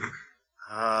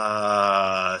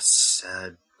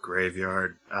 Sad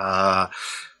graveyard.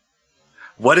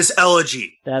 What is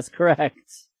elegy? That's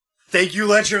correct. Thank you,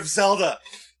 Legend of Zelda.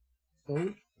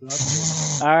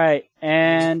 Alright,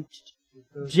 and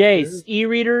Jace,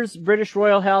 e-readers, British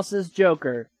Royal Houses,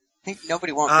 Joker. I think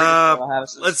nobody wants British Royal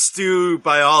Houses. Let's do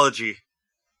biology.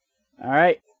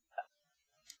 Alright.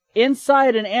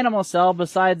 Inside an animal cell,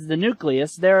 besides the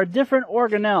nucleus, there are different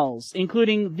organelles,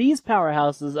 including these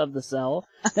powerhouses of the cell,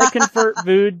 that convert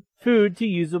food to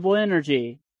usable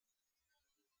energy.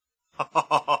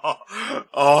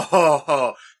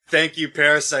 Oh, thank you,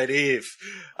 Parasite Eve.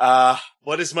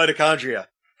 What is mitochondria?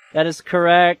 That is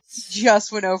correct.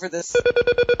 Just went over this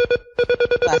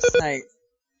last night.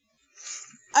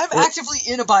 I'm actively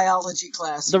in a biology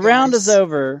class. The round is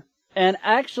over. And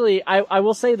actually, I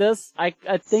will say this, I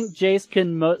think Jace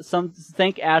can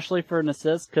thank Ashley for an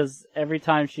assist, because every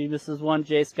time she misses one,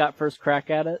 Jace got first crack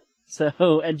at it.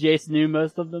 So, and Jace knew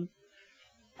most of them.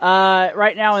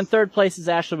 Right now in third place is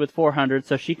Ashley with 400,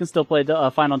 so she can still play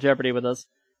Final Jeopardy with us.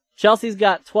 Chelsea's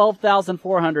got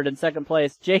 12,400 in second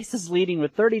place. Jace is leading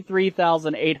with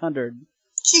 33,800.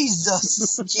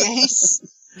 Jesus, Jace.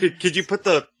 Could you put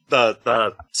the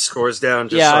scores down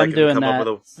just yeah, so I I'm can doing come that. up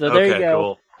with a... So there you go.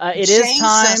 Cool. It is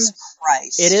time.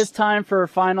 Christ. It is time for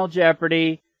Final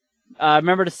Jeopardy.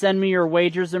 Remember to send me your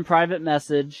wagers in private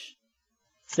message.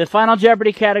 The Final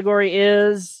Jeopardy category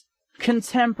is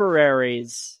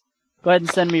contemporaries. Go ahead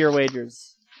and send me your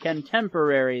wagers.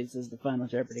 Contemporaries is the Final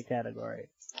Jeopardy category.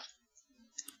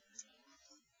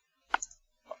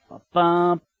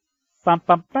 I'm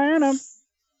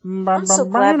so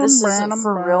glad this isn't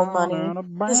for real money,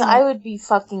 because I would be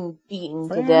fucking beaten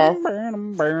to death.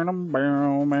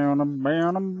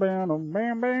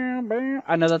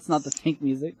 I know that's not the Think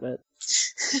music, but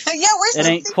Yeah, where's it the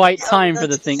ain't Think- quite oh, time for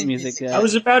that's the Think music yet. I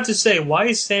was about to say, why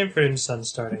is Sanford and Son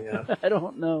starting up? I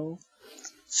don't know.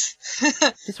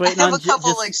 Just I waiting have on a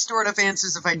couple just, stored up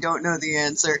answers if I don't know the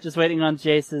answer. just waiting on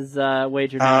Jace's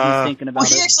wager now. He's thinking about Well,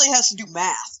 he it. actually has to do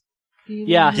math.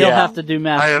 Yeah, he'll Yeah. have to do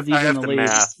math because he's I in have the to lead.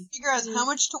 math. Figure out how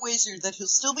much to wager that he'll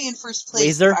still be in first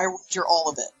place Wager? if I wager all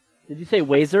of it. Did you say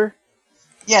Wazer?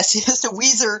 Yes, he has to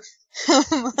Weezer how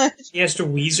much. He has to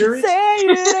Weezer it? Say it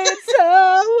ain't so.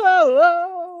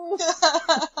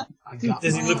 I got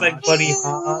Does he my look like odds. Buddy Ooh,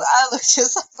 Holly? I look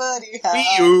just like Buddy Holly.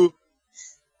 You.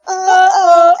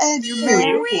 And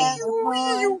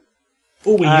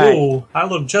Ooh, Alright. you. I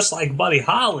look just like Buddy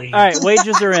Holly. Alright,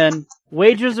 wagers are in.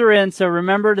 Wagers are in, so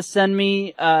remember to send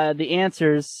me the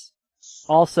answers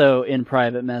also in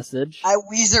private message I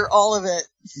Weezer all of it.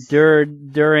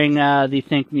 during the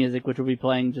Think music, which will be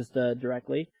playing just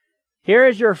directly. Here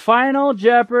is your Final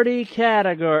Jeopardy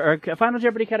category, or Final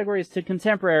Jeopardy categories to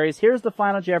contemporaries. Here's the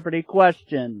Final Jeopardy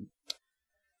question.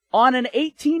 On an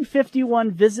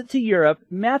 1851 visit to Europe,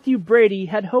 Matthew Brady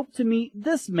had hoped to meet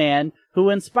this man who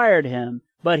inspired him,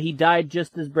 but he died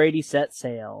just as Brady set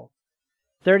sail.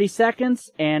 30 seconds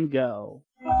and go.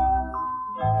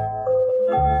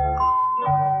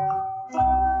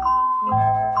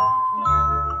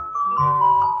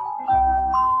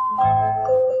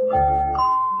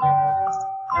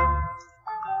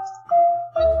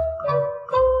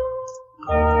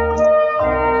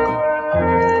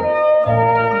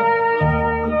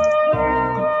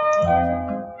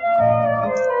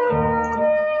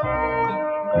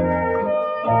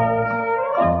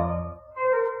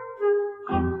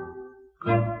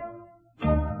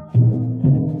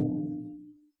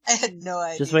 I had no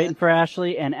idea. Just waiting for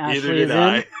Ashley, and Neither Ashley did is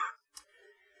I. in.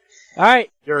 All right,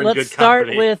 You're in let's good start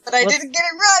company. with. But I didn't get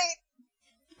it right.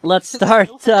 Let's start.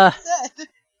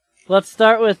 Let's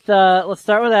start with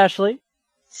Ashley.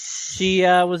 She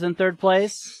was in third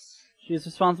place. She's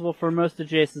responsible for most of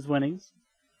Jace's winnings.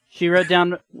 She wrote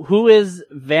down who is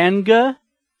Vanga.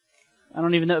 I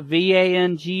don't even know.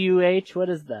 Vanguh. What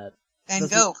is that? Van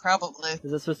Gogh, probably.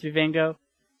 Is that supposed to be Van Gogh?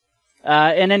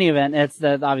 In any event,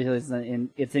 obviously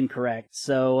it's incorrect.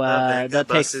 So that bus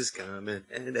takes is coming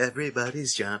and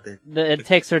everybody's jumping. it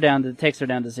takes her down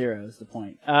to 0 is the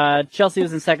point. Chelsea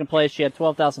was in second place. She had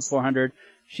 12,400.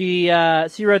 She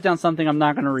wrote down something I'm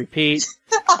not going to repeat.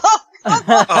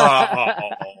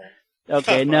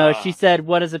 Okay, no, she said,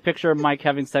 "What is a picture of Mike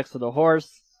having sex with a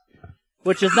horse?"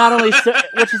 Which is not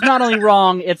only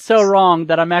wrong, it's so wrong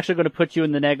that I'm actually going to put you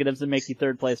in the negatives and make you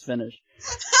third place finish.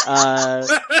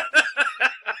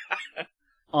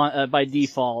 By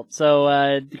default.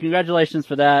 So, congratulations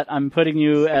for that. I'm putting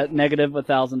you at negative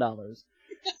 $1,000.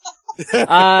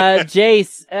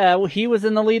 Jace, he was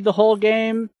in the lead the whole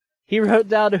game. He wrote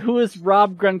down, who is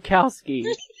Rob Gronkowski?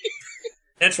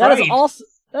 That's That right. is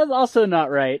also not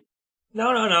right. No.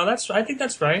 I think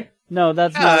that's right. No,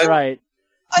 that's not right.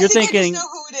 I think I just know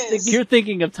who it is. You're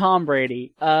thinking of Tom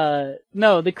Brady.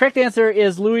 No, the correct answer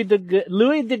is Louis de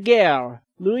Guerre.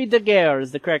 Louis de Guerre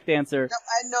is the correct answer. No,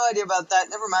 I had no idea about that.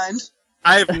 Never mind.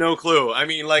 I have no clue. I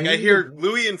mean, like, I hear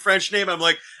Louis in French name, I'm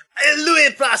like,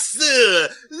 Louis Pasteur,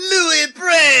 Louis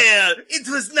Brand. It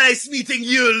was nice meeting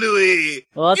you, Louis.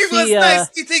 Well, let's it was see,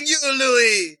 nice meeting you,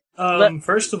 Louis.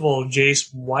 First of all, Jace,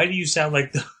 why do you sound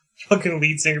like the fucking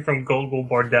lead singer from Gogol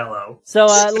Bordello? So,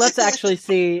 let's actually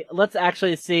see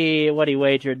what he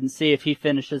wagered and see if he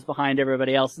finishes behind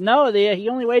everybody else. No, he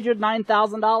only wagered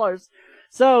 $9,000.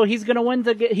 So, he's gonna win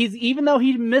even though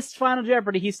he missed Final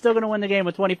Jeopardy, he's still gonna win the game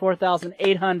with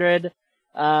 24,800,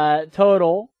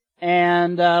 total.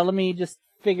 And, let me just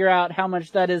figure out how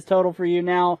much that is total for you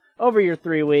now over your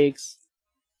 3 weeks.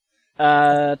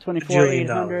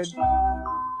 24,800.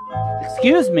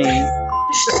 Excuse me.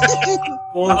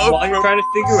 Well, while you're trying to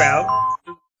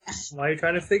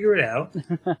figure it out.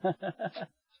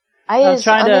 I I'm is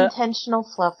trying to- unintentional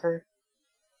fluffer.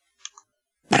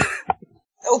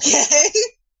 Okay.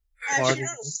 Actually,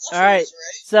 Alright,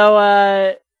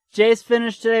 so, Jace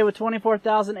finished today with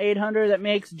 24,800. That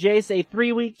makes Jace a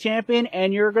 3-week champion,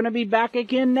 and you're gonna be back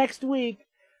again next week.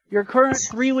 Your current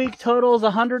 3-week total is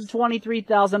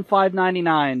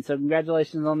 123,599. So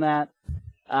congratulations on that.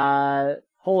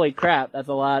 Holy crap, that's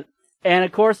a lot. And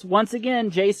of course, once again,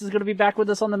 Jace is going to be back with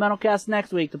us on the MENTALCAST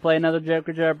next week to play another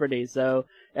Jeopardy. So,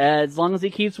 as long as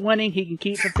he keeps winning, he can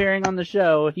keep appearing on the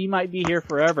show. He might be here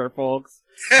forever, folks.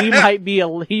 He might be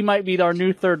our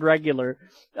new third regular.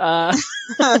 You've been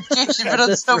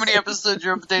on so many episodes,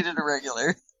 you're updated a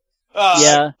regular.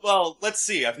 Yeah. Well, let's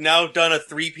see. I've now done a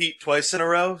three-peat twice in a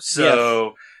row, so...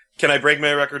 Yes. Can I break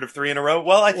my record of 3 in a row?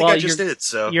 Well, I think I just did,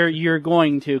 so... You're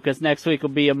going to, because next week will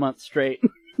be a month straight.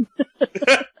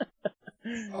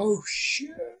 Oh, shit.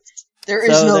 There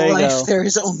is no life, there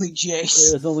is only Jace.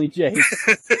 There is only Jace.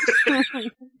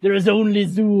 There is only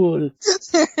Zool.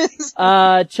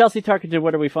 Chelsea Tarkington,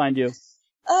 where do we find you?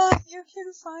 You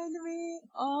can find me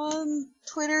on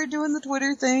Twitter doing the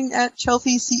Twitter thing at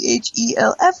Chelfie,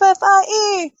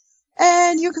 CHELFFIE.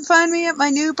 And you can find me at my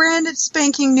new branded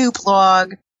spanking new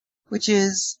blog, which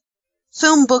is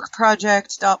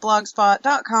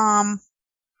filmbookproject.blogspot.com.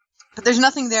 But there's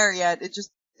nothing there yet. It's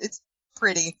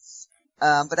pretty.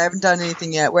 But I haven't done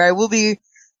anything yet, where I will be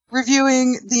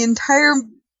reviewing the entire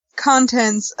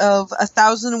contents of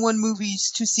 1,001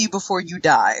 movies to see before you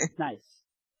die. Nice.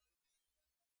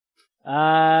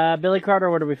 Billy Carter,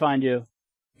 where do we find you?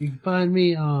 You can find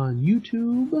me on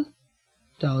YouTube,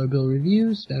 Dollar Bill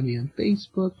Reviews. Find me on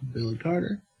Facebook, Billy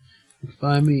Carter. You can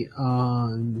find me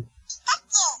on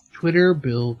Twitter,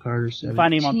 Bill Carter17.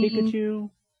 Find him on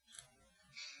Pikachu.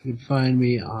 You can find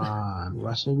me on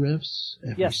Russell Riffs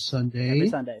every Sunday. Every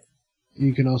Sunday.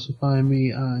 You can also find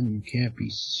me on You Can't Be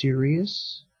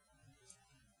Serious.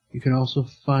 You can also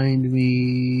find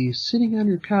me sitting on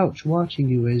your couch watching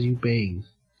you as you bathe.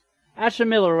 Ashley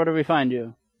Miller, where do we find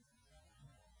you?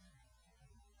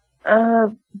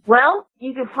 Well,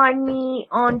 you can find me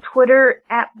on Twitter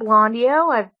at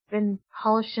Blondio. I've been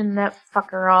polishing that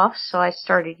fucker off, so I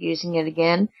started using it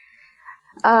again.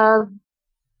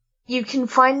 You can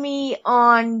find me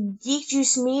on Geek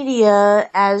Juice Media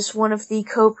as one of the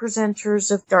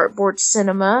co-presenters of Dartboard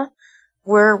Cinema,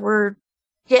 where we're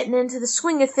getting into the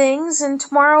swing of things, and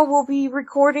tomorrow we'll be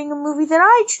recording a movie that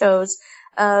I chose.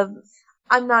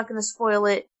 I'm not gonna spoil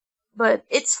it, but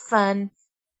it's fun.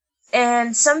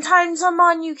 And sometimes I'm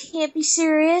on You Can't Be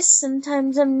Serious,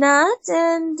 sometimes I'm not,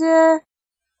 and,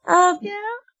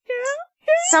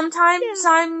 sometimes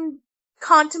I'm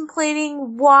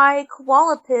contemplating why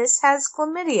koala piss has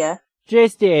chlamydia.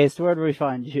 Jace the Ace, where do we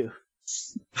find you?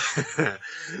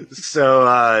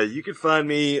 So, you can find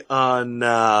me on,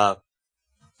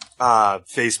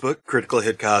 Facebook, Critical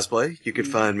Hit Cosplay. You can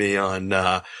find me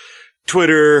on,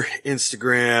 Twitter,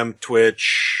 Instagram,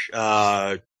 Twitch,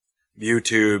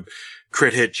 YouTube,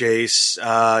 Crit Hit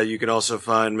Jace. You can also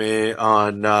find me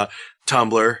on,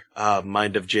 Tumblr,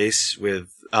 Mind of Jace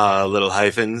with, little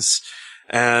hyphens.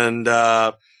 And,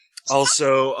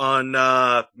 also on,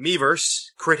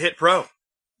 Miiverse, Crit Hit Pro.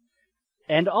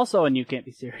 And also on You Can't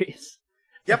Be Serious.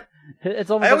 Yep. It's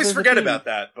almost I always forget about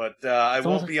that, but, I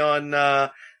won't be on,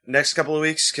 next couple of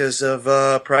weeks because of,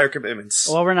 prior commitments.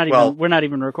 Well, we're not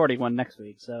even recording one next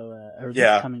week, so, or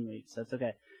this coming week, so it's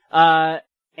okay.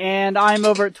 And I'm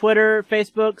over at Twitter,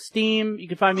 Facebook, Steam. You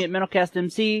can find me at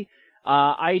MentalCastMC.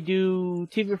 I do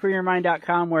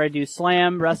TVForYourMind.com where I do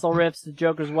Slam, Wrestle Riffs, The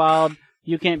Joker's Wild,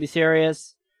 You Can't Be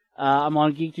Serious. I'm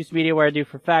on Geek Juice Media where I do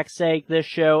For Fact's Sake, this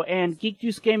show, and Geek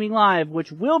Juice Gaming Live,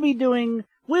 which we will be doing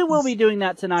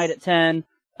that tonight at 10.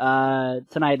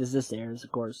 Tonight as this airs,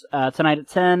 of course. Tonight at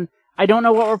 10. I don't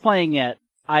know what we're playing yet.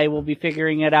 I will be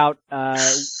figuring it out,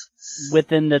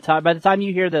 within the time. By the time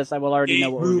you hear this, I will already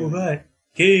know what we're doing.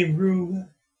 Game roulette.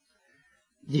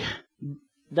 Yeah.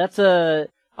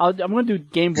 I'm gonna do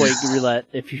Game Boy roulette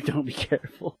if you don't be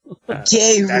careful.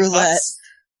 Gay roulette.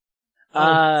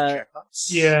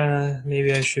 Yeah,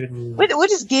 maybe I shouldn't. What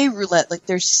is gay roulette? Like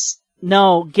there's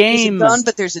game. There's a gun,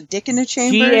 but there's a dick in a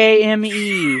chamber.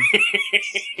 GAME.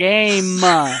 Game.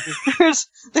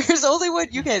 There's only one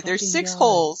you get. There's 6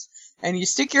 holes, and you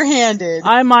stick your hand in.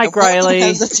 I'm Mike Riley.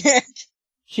 Has a dick.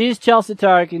 She's Chelsea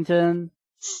Tarkington.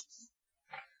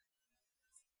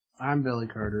 I'm Billy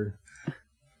Carter.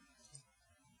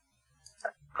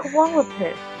 Koala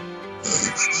piss.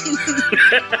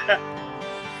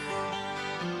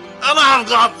 And I've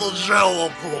got the jello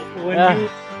pool.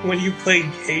 When you play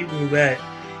gay roulette,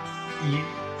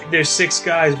 there's 6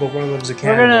 guys, but one of them's a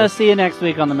cat. We're gonna see you next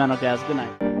week on the Mentalcast. Good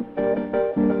night.